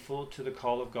faithful to the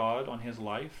call of God on his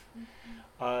life,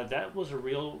 that was a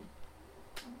real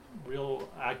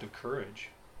act of courage.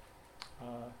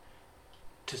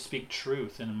 To speak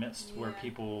truth in the midst where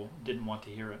people didn't want to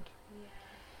hear it.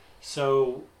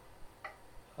 So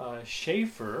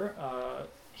Schaeffer,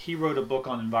 he wrote a book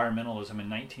on environmentalism in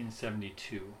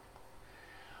 1972.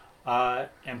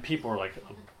 And people were like,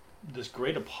 this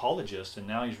great apologist, and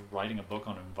now he's writing a book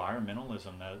on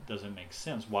environmentalism. That doesn't make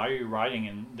sense. Why are you writing?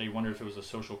 And they wondered if it was a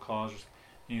social cause.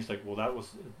 And he's like, well,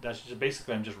 that's just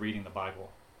basically, I'm just reading the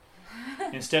Bible.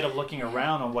 Instead of looking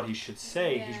around on what he should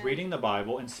say, he's reading the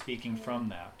Bible and speaking from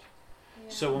that.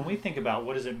 So when we think about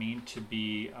what does it mean to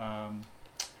be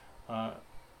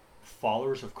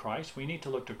followers of Christ, we need to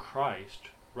look to Christ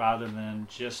rather than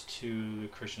just to the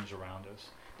Christians around us.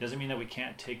 Doesn't mean that we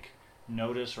can't take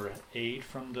notice or aid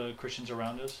from the Christians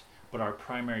around us, but our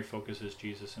primary focus is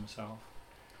Jesus himself.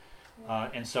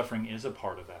 And suffering is a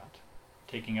part of that,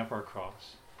 taking up our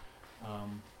cross.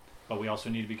 But we also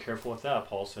need to be careful with that.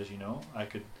 Paul says, I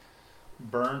could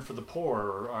burn for the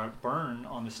poor, or burn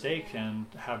on the stake and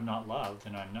have not love,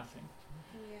 then I'm nothing.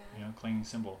 Clinging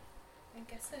symbol.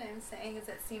 I guess what I'm saying is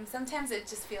sometimes it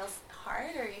just feels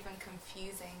hard or even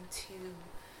confusing to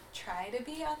try to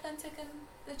be authentic in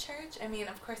the church. I mean,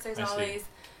 of course, there's always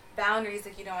boundaries,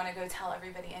 like you don't want to go tell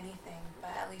everybody anything,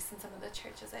 but at least in some of the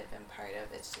churches I've been part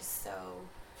of, it's just so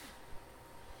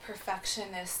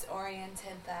perfectionist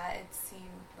oriented that it seemed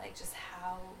like, just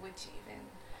how would you even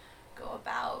go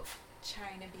about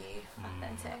trying to be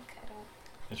authentic?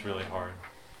 It's really hard.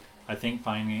 I think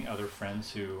finding other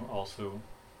friends who also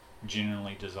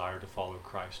genuinely desire to follow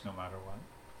Christ no matter what,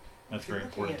 that's very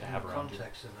important to have around you. In the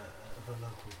context of a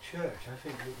local church, I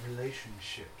think that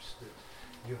relationships that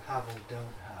you have or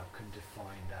don't have can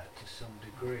define that to some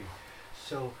degree.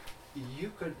 So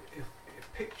you could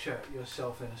picture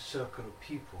yourself in a circle of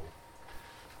people,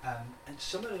 and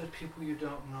some of the people you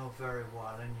don't know very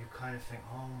well, and you kind of think,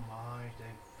 oh my,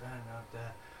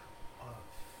 they're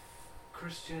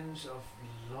Christians of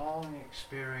long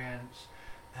experience,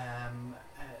 and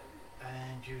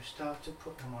you start to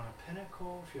put them on a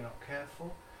pinnacle if you're not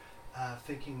careful,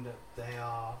 thinking that they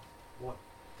are what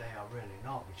they are really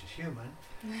not, which is human.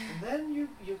 And then you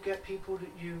get people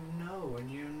that you know,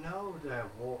 and you know their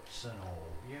warts and all,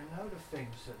 you know the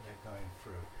things that they're going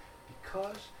through,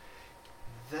 because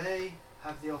they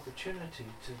have the opportunity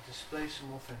to display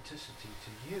some authenticity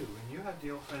to you, and you have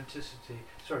the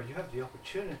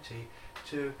opportunity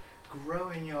to grow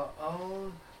in your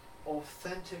own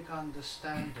authentic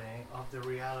understanding of the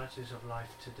realities of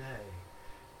life today.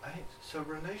 So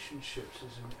relationships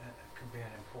can be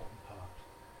an important part.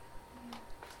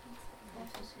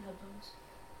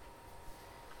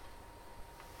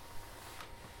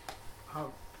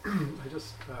 I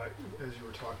just, as you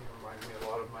were talking, it reminded me a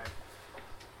lot of my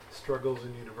struggles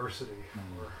in university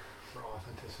for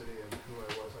authenticity and who I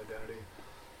was, identity.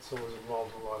 So I was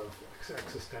involved in a lot of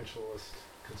existentialist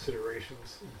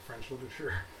considerations in French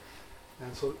literature.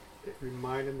 And so it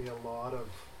reminded me a lot of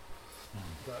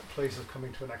that place of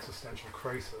coming to an existential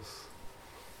crisis,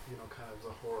 kind of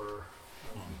the horror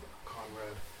of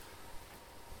Conrad.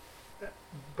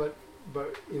 But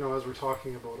as we're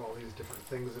talking about all these different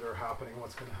things that are happening,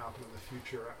 what's going to happen in the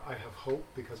future, I have hope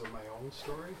because of my own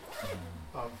story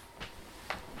of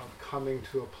coming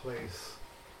to a place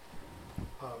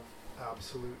of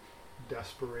absolute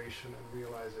desperation and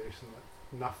realization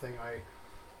that nothing I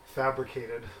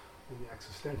fabricated in the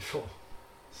existential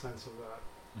sense of that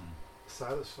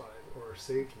satisfied or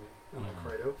saved me, and I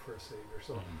cried out for a savior.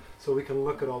 So we can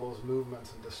look at all those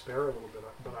movements and despair a little bit,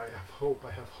 but I have hope.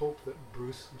 I have hope that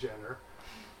Bruce Jenner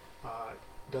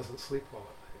doesn't sleep well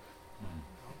at night.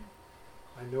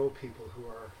 I know people who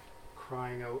are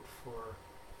crying out for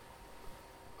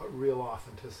a real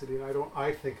authenticity, and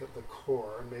I think at the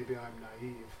core, and maybe I'm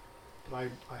naive, but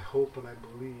I hope and I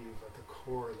believe at the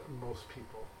core that most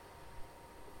people,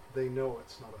 they know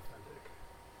it's not authentic.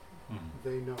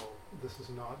 They know this is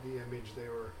not the image they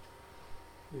were,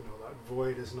 that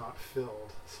void is not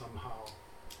filled somehow.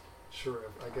 Sure,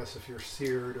 I guess if you're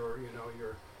seared or,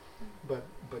 you're, but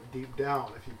deep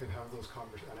down, if you can have those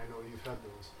conversations, and I know you've had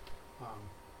those,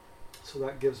 so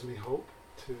that gives me hope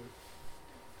to,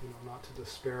 not to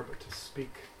despair, but to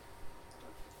speak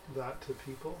that to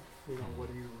people.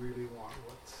 What do you really want?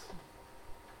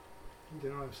 Do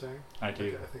you know what I'm saying? I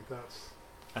do. I think that's...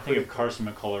 I think of Carson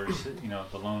McCullers,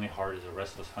 the lonely heart is a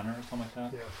restless hunter or something like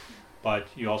that. Yeah. But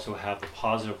you also have the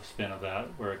positive spin of that,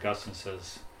 where Augustine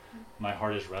says, my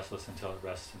heart is restless until it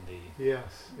rests in thee.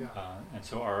 Yes, yeah. And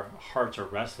so our hearts are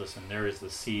restless, and there is the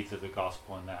seeds of the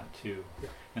gospel in that too. Yeah.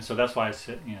 And so that's why I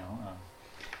said,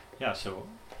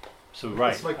 so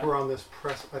right. It's like we're on this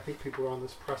I think people are on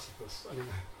this precipice. I mean,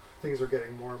 things are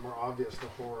getting more and more obvious, the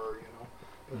horror,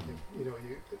 But I think, you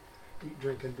eat,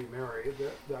 drink, and be merry.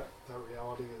 That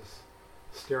reality is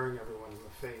staring everyone in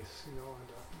the face, and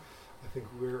I think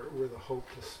we're the hope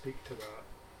to speak to that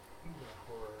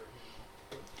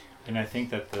horror. And I think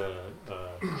that the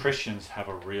Christians have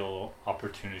a real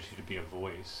opportunity to be a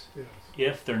voice,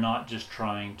 if they're not just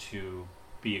trying to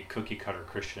be cookie cutter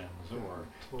Christians or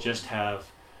just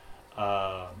have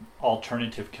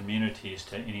alternative communities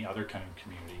to any other kind of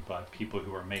community, but people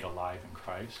who are made alive in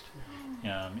Christ,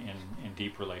 in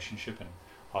deep relationship and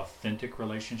authentic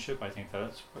relationship. I think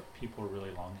that's what people are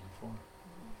really longing for.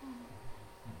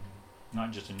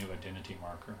 Not just a new identity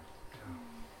marker.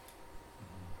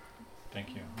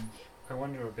 Thank you. I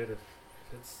wonder a bit if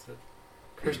it's that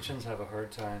Christians have a hard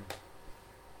time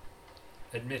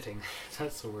admitting,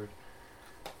 that's the word,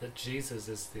 that Jesus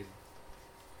is the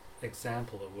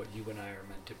example of what you and I are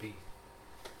meant to be.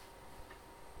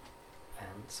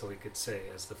 And so we could say,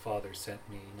 as the Father sent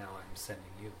me, now I'm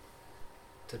sending you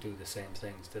to do the same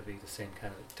things, to be the same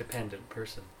kind of dependent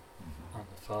person on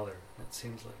the Father. And it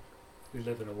seems like we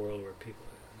live in a world where people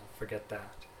forget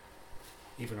that.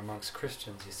 Even amongst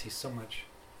Christians, you see so much.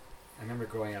 I remember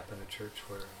growing up in a church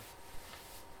where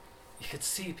you could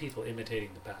see people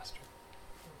imitating the pastor.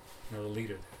 The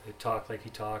leader. They talked like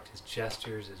he talked, his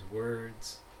gestures, his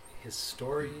words, his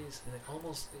stories, and it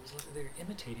was like they were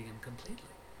imitating him completely.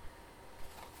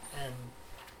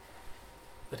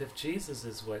 But if Jesus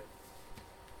is what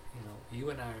you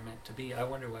and I are meant to be, I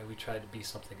wonder why we try to be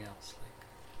something else,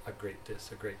 like a great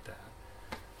this, a great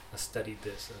that, a studied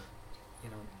this,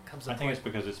 comes. I think it's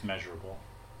because it's measurable.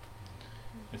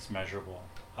 It's measurable.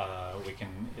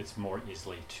 It's more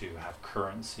easily to have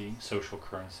currency, social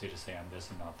currency, to say I'm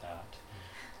this and not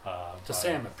that. To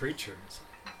say I'm a preacher,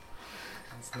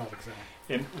 it's not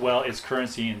exactly. It's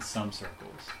currency in some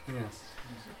circles. Yes.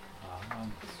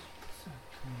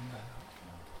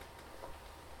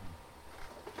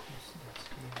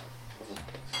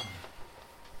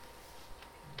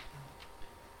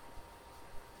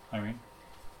 Irene?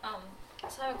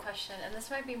 So I have a question, and this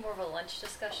might be more of a lunch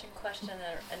discussion question than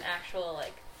an actual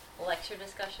lecture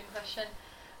discussion question.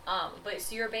 But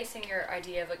so you're basing your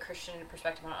idea of a Christian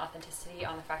perspective on authenticity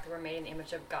on the fact that we're made in the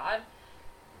image of God.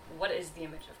 What is the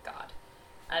image of God?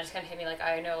 I just kind of hit me like,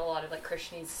 I know a lot of like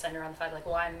Christianese center on the fact like,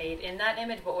 well, I'm made in that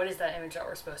image, but what is that image that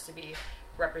we're supposed to be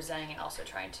representing and also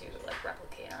trying to like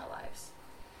replicate in our lives?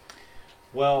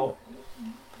 Well,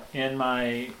 in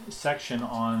my section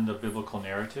on the biblical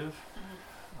narrative,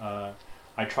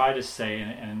 I try to say,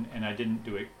 and I didn't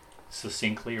do it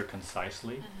succinctly or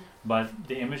concisely, but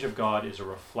the image of God is a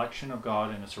reflection of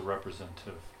God and it's a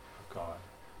representative of God.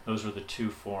 Those are the two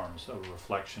forms of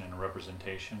reflection and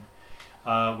representation.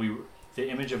 The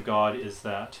image of God is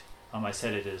that, I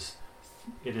said it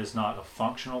is not a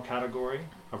functional category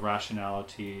of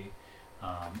rationality,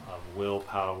 of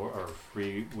willpower or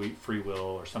free will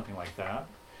or something like that.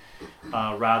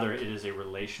 Rather, it is a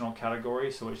relational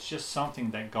category, so it's just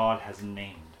something that God has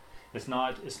named. It's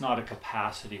not a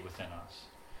capacity within us.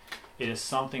 It is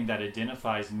something that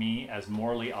identifies me as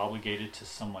morally obligated to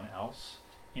someone else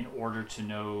in order to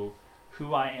know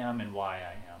who I am and why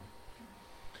I am.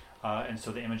 And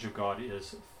so the image of God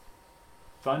is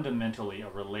fundamentally a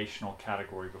relational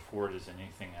category before it is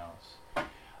anything else.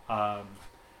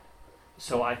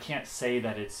 So I can't say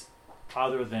that it's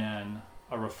other than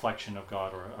a reflection of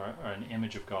God or an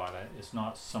image of God. It's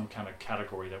not some kind of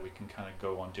category that we can kind of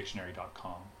go on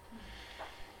dictionary.com.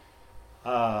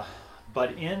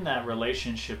 But in that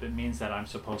relationship, it means that I'm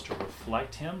supposed to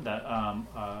reflect Him.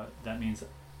 That means,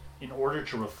 in order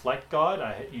to reflect God,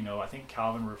 I think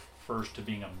Calvin refers to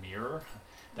being a mirror.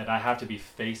 That I have to be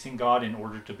facing God in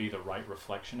order to be the right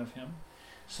reflection of Him.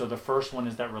 So the first one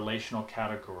is that relational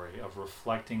category of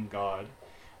reflecting God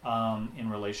in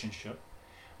relationship,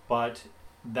 but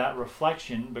that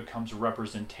reflection becomes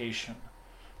representation.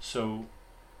 So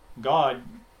God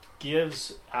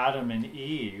gives Adam and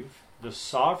Eve the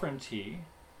sovereignty,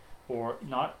 or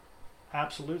not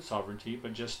absolute sovereignty,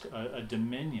 but just a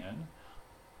dominion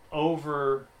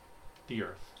over the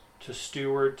earth, to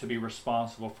steward, to be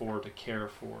responsible for, to care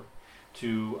for,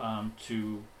 to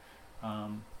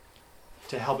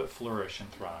help it flourish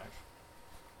and thrive.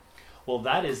 Well,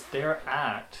 that is their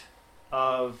act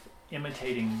of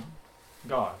imitating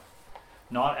God,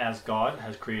 not as God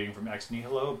has created from ex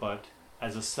nihilo, but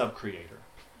as a sub-creator,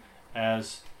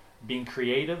 as being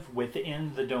creative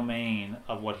within the domain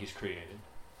of what He's created,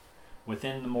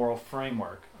 within the moral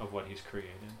framework of what He's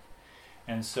created.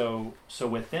 And so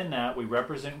within that, we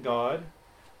represent God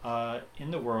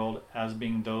in the world as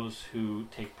being those who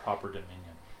take proper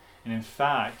dominion. And in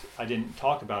fact, I didn't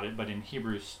talk about it, but in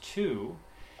Hebrews 2,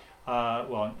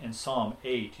 in Psalm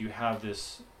 8, you have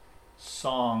this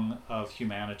song of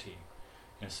humanity,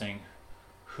 saying,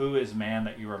 "Who is man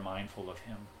that you are mindful of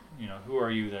him?" Who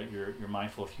are you that you're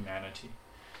mindful of humanity?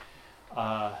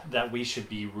 That we should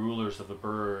be rulers of the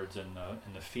birds and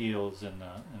the fields and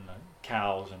the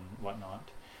cows and whatnot.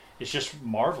 It's just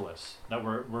marvelous that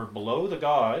we're below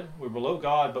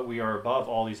God, but we are above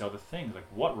all these other things. Like,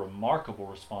 what remarkable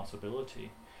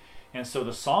responsibility. And so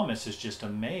the psalmist is just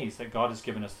amazed that God has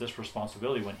given us this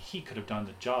responsibility when He could have done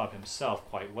the job Himself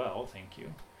quite well, thank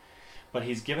you. But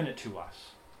He's given it to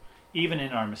us, even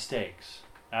in our mistakes,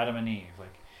 Adam and Eve,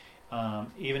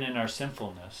 even in our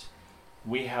sinfulness,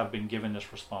 we have been given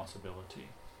this responsibility.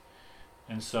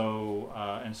 And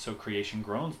so creation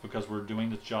groans because we're doing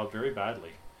this job very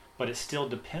badly. But it still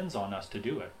depends on us to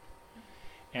do it.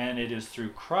 And it is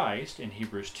through Christ, in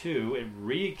Hebrews 2, it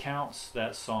recounts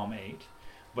that Psalm 8,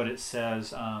 but it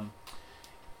says,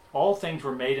 all things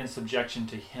were made in subjection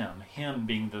to Him. Him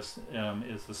being this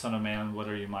is the Son of Man, what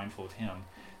are you mindful of Him?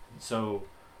 So,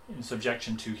 in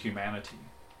subjection to humanity.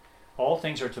 All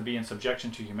things are to be in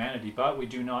subjection to humanity, but we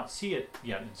do not see it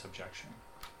yet in subjection.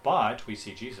 But we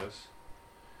see Jesus.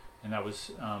 And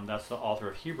that's the author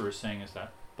of Hebrews saying is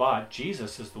that, but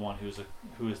Jesus is the one who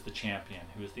is the champion,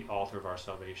 who is the author of our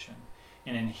salvation.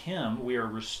 And in Him we are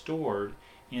restored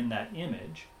in that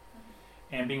image.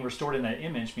 And being restored in that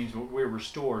image means we're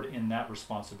restored in that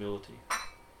responsibility.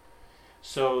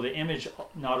 So the image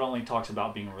not only talks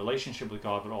about being in a relationship with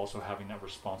God, but also having that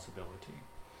responsibility.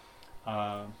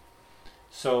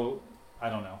 So, I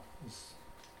don't know.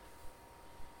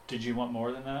 Did you want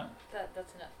more than that?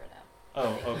 That's enough for now.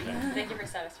 Oh, okay. Thank you for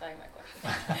satisfying my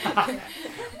question.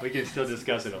 We can still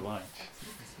discuss it at lunch.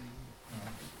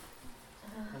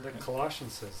 Well, the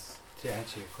Colossians says, to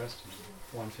answer your question,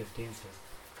 1:15 says,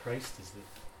 Christ is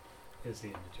the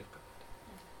image of God.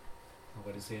 And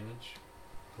what is the image?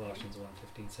 Colossians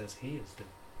 1:15 says He is the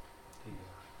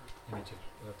image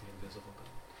of the invisible God.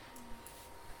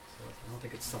 So I don't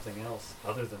think it's something else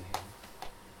other than Him.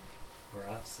 For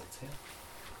us, it's Him.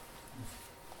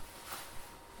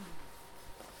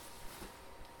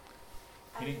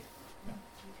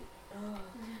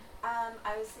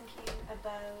 I was thinking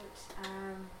about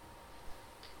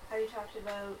how you talked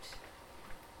about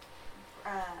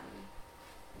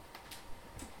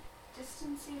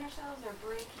distancing ourselves or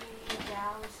breaking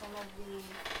down some of the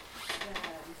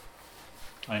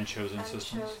unchosen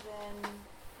systems.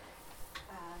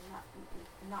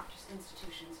 Not just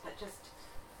institutions, but just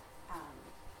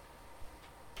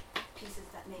pieces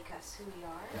that make us who we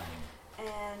are.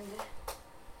 And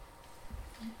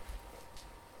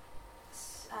let's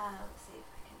see if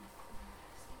I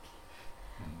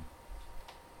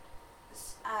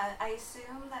can. I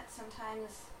assume that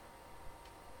sometimes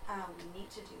we need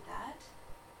to do that.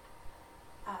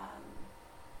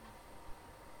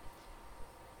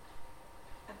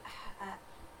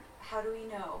 How do we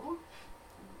know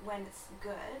when it's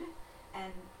good,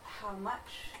 and how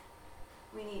much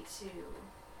we need to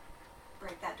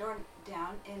break that door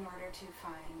down in order to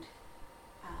find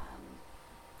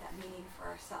that meaning for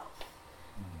ourselves?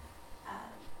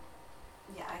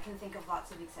 Yeah, I can think of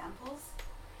lots of examples,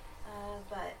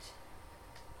 but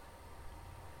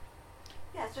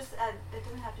yeah, it's just it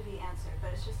doesn't have to be answered,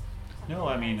 but it's just no.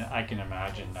 I mean, I can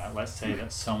imagine that. Let's say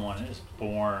that someone is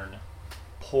born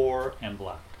poor and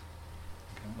black.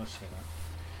 Okay, let's say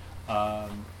that,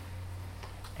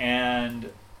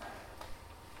 and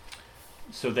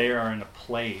so they are in a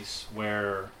place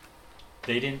where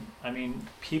they didn't. I mean,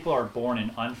 people are born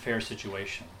in unfair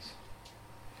situations.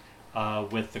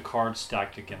 With the cards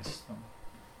stacked against them.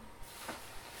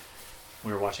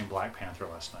 We were watching Black Panther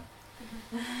last night.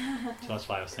 So that's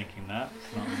why I was thinking that.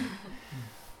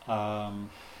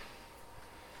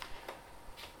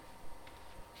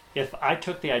 If I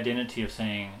took the identity of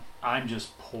saying, I'm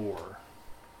just poor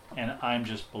and I'm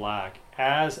just black,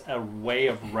 as a way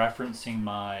of referencing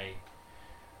my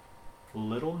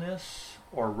littleness,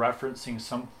 or referencing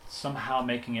somehow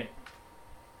making it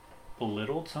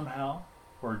belittled somehow,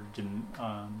 or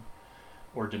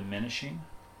diminishing,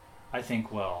 I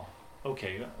think, well,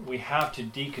 okay, we have to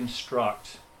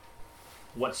deconstruct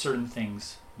what certain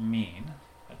things mean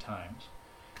at times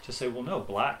to say, well, no,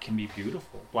 black can be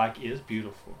beautiful. Black is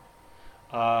beautiful.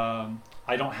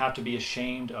 I don't have to be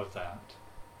ashamed of that.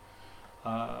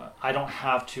 I don't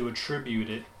have to attribute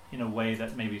it in a way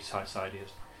that maybe society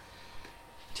is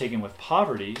taken with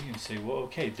poverty. You can say, well,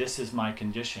 okay, this is my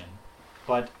condition.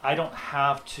 But I don't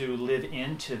have to live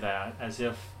into that as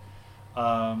if,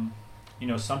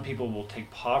 some people will take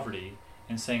poverty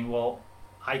and saying, well,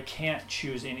 I can't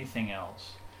choose anything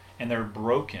else. And they're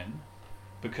broken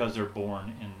because they're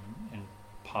born in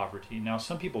poverty. Now,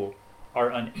 some people are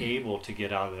unable to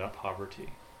get out of that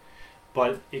poverty.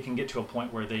 But it can get to a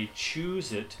point where they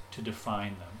choose it to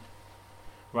define them.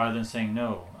 Rather than saying,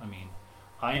 no, I mean,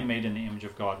 I am made in the image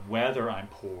of God, whether I'm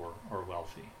poor or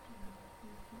wealthy.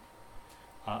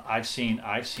 I've seen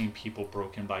people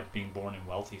broken by being born in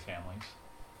wealthy families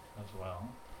as well.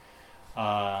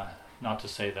 Not to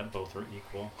say that both are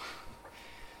equal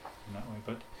in that way,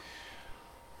 but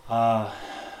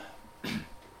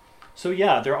so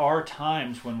yeah, there are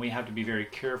times when we have to be very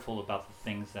careful about the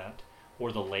things that,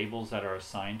 or the labels that are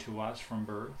assigned to us from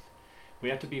birth. We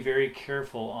have to be very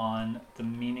careful on the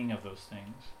meaning of those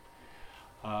things.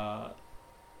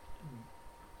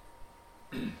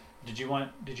 Did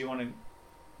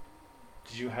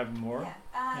you have more?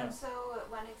 Yeah. So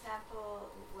one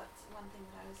example, one thing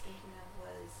that I was thinking of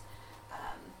was,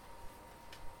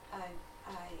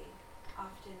 I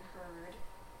often heard,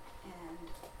 and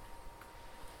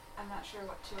I'm not sure to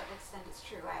what extent it's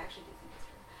true. I actually do think it's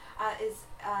true. Is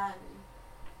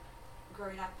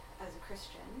growing up as a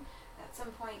Christian, at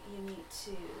some point you need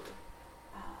to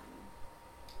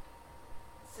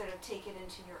sort of take it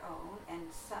into your own, and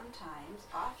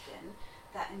often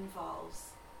that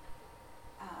involves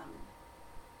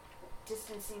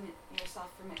distancing yourself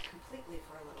from it completely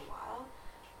for a little while,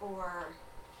 or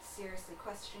seriously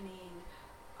questioning,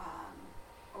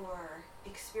 or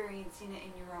experiencing it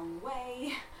in your own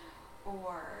way,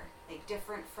 or like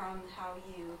different from how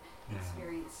you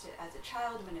experienced it as a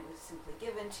child when it was simply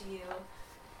given to you.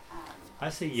 I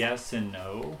say yes and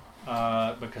no,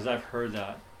 because I've heard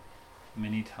that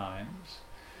many times,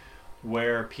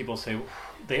 where people say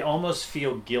they almost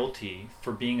feel guilty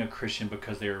for being a Christian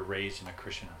because they were raised in a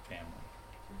Christian family.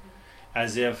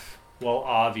 As if, well,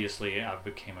 obviously I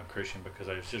became a Christian because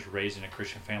I was just raised in a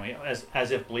Christian family,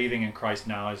 as if believing in Christ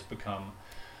now has become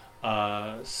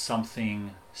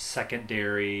something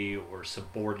secondary or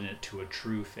subordinate to a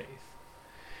true faith.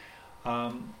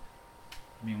 I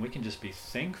mean, we can just be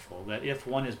thankful that if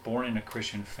one is born in a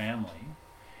Christian family,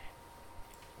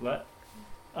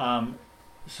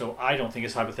 so I don't think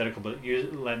it's hypothetical, but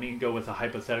let me go with a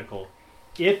hypothetical.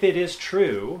 If it is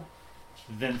true,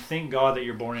 then thank God that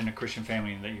you're born in a Christian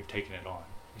family and that you've taken it on.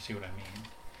 You see what I mean?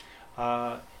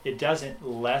 it doesn't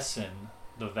lessen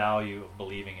the value of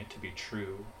believing it to be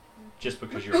true just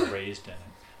because you're raised in it.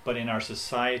 But in our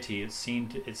society, it's seen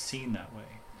that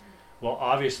way. Well,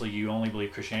 obviously, you only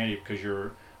believe Christianity because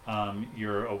you're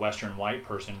a Western white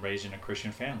person raised in a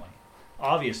Christian family.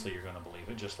 Obviously, you're going to believe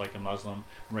it, just like a Muslim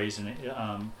raised in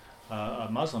a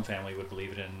Muslim family would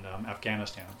believe it in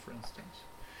Afghanistan, for instance.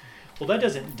 Well, that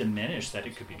doesn't diminish that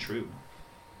it could be true.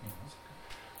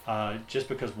 Just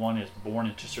because one is born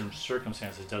into certain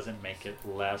circumstances doesn't make it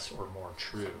less or more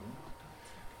true.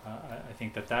 I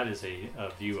think that is a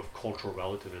view of cultural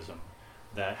relativism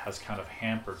that has kind of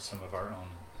hampered some of our own,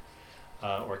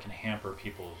 or can hamper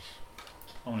people's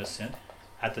own assent.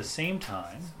 At the same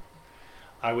time,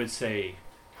 I would say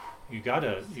you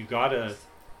gotta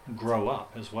grow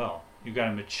up as well. You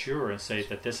gotta mature and say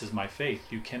that this is my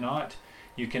faith. You cannot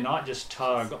just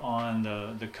tug on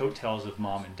the coattails of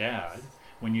mom and dad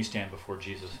when you stand before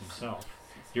Jesus himself.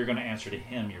 You're going to answer to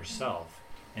him yourself,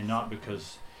 and not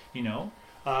because,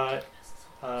 that's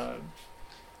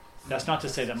not to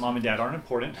say that mom and dad aren't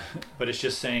important, but it's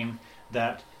just saying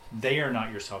that they are not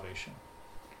your salvation.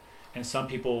 And some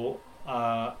people,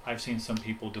 I've seen some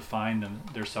people define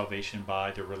their salvation by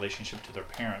their relationship to their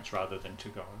parents rather than to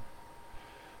God.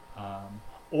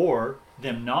 Or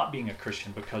them not being a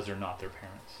Christian because they're not their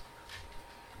parents,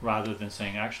 rather than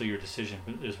saying, actually, your decision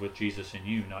is with Jesus and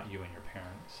you, not you and your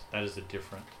parents. That is a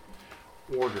different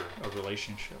order of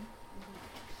relationship.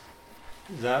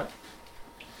 Is that,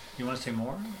 you want to say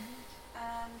more?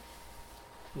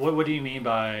 What do you mean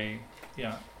by,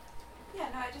 Yeah,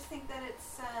 no, I just think that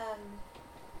it's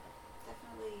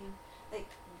definitely, like,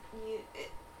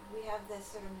 we have this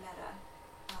sort of meta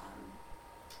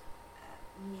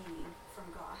meaning from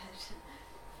God,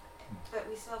 but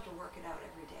we still have to work it out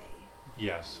every day.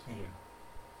 Yes, we do.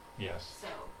 Yes. So,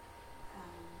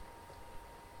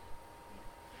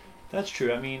 that's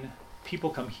true. I mean,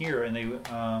 people come here and they,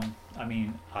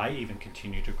 I even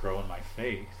continue to grow in my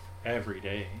faith every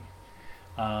day.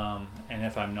 And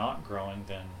if I'm not growing,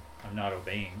 then I'm not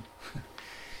obeying.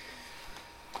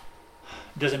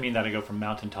 Doesn't mean that I go from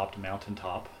mountaintop to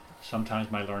mountaintop. Sometimes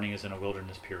my learning is in a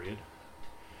wilderness period.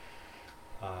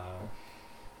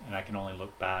 And I can only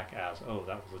look back as, that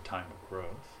was a time of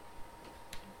growth.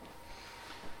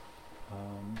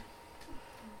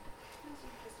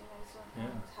 Yeah.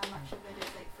 How much of it is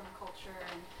like from culture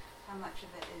and how much of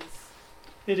it is...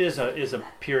 It is a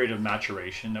period of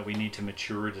maturation that we need to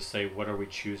mature to say, what are we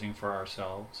choosing for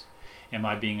ourselves? Am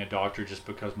I being a doctor just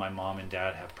because my mom and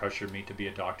dad have pressured me to be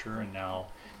a doctor, and now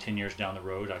 10 years down the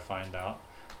road I find out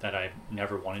that I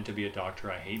never wanted to be a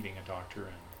doctor, I hate being a doctor,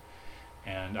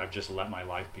 and I've just let my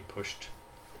life be pushed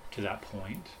to that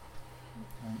point.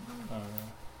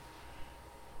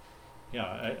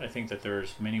 I think that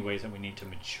there's many ways that we need to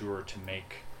mature to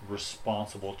make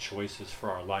responsible choices for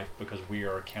our life, because we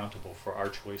are accountable for our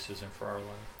choices and for our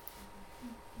life.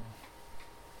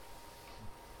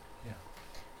 Yeah.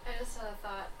 I just had a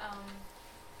thought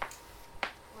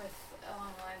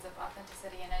along the lines of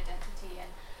authenticity and identity,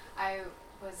 and I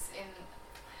was in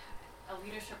a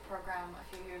leadership program a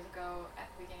few years ago at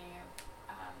the beginning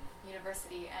of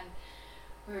university, and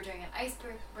we were doing an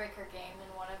icebreaker game,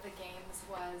 and one of the games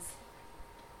was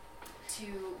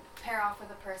to pair off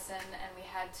with a person, and we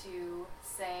had to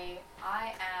say,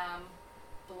 I am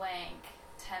blank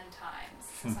 10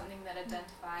 times, something that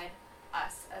identified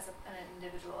us as an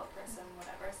individual, a person,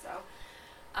 whatever. So,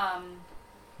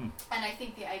 and I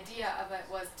think the idea of it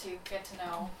was to get to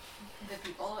know the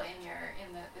people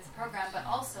in this program, but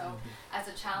also as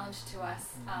a challenge to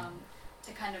us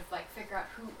to kind of like figure out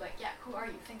who are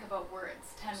you? Think about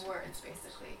words, 10 words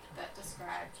basically that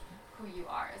describe who you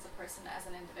are as a person, as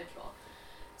an individual.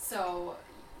 So,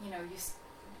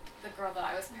 the girl that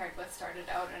I was paired with started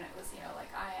out, and it was,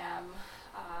 like, I am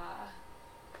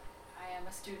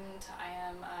a student, I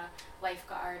am a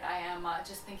lifeguard, I am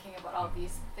just thinking about all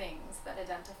these things that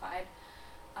identified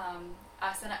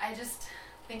us. And I just,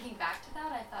 thinking back to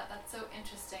that, I thought that's so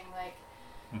interesting, like,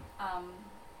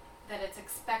 that it's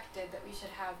expected that we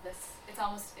should have this, it's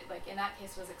almost like in that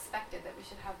case was expected that we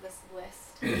should have this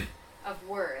list of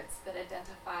words that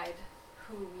identified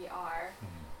who we are.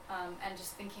 And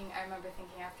just I remember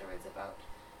thinking afterwards about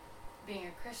being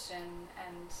a Christian,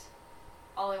 and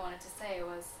all I wanted to say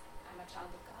was, I'm a child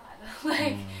of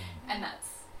God. And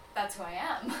that's who I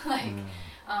am.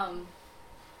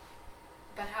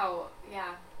 But how,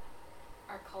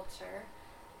 our culture,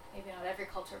 maybe not every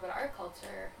culture, but our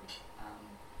culture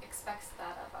expects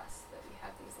that of us, that we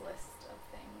have these lists of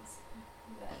things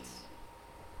that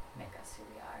make us who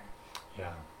we are.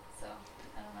 So,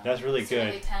 I don't know. That's really it's good.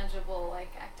 It's a really tangible,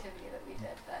 like, activity that we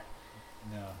did that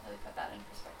really put that in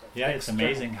perspective. Yeah, it's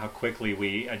amazing how quickly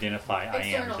we identify I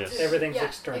am this. Everything's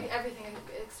external. Everything is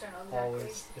external, exactly.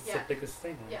 Always. It's the biggest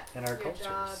thing in our culture.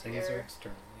 Job, Things are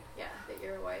external. Yeah, that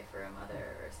you're a wife or a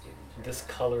mother or a student. This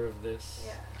color of this.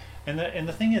 Yeah. And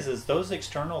the thing is those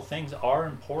external things are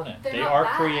important. They're they not are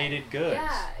bad. created goods.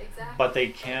 Yeah, exactly. But they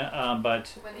can't. But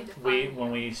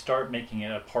when we start making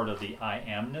it a part of the I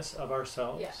amness of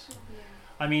ourselves. Yeah.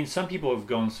 I mean, some people have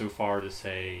gone so far to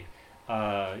say,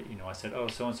 I said, oh,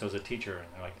 so and so's a teacher, and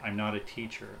they're like, I'm not a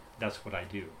teacher. That's what I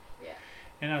do. Yeah.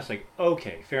 And I was like,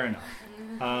 okay, fair enough.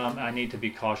 I need to be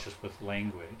cautious with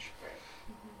language.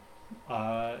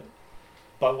 But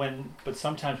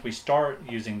sometimes we start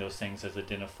using those things as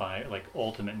like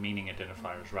ultimate meaning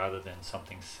identifiers rather than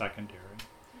something secondary,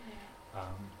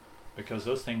 because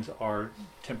those things are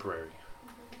temporary.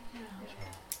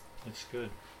 So it's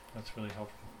good. That's really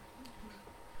helpful.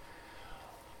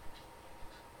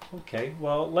 Okay,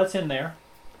 well, let's end there.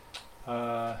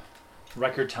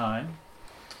 Record time.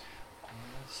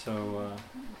 So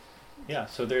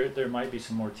there might be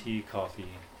some more tea, coffee,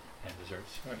 and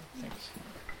desserts. All right, thanks.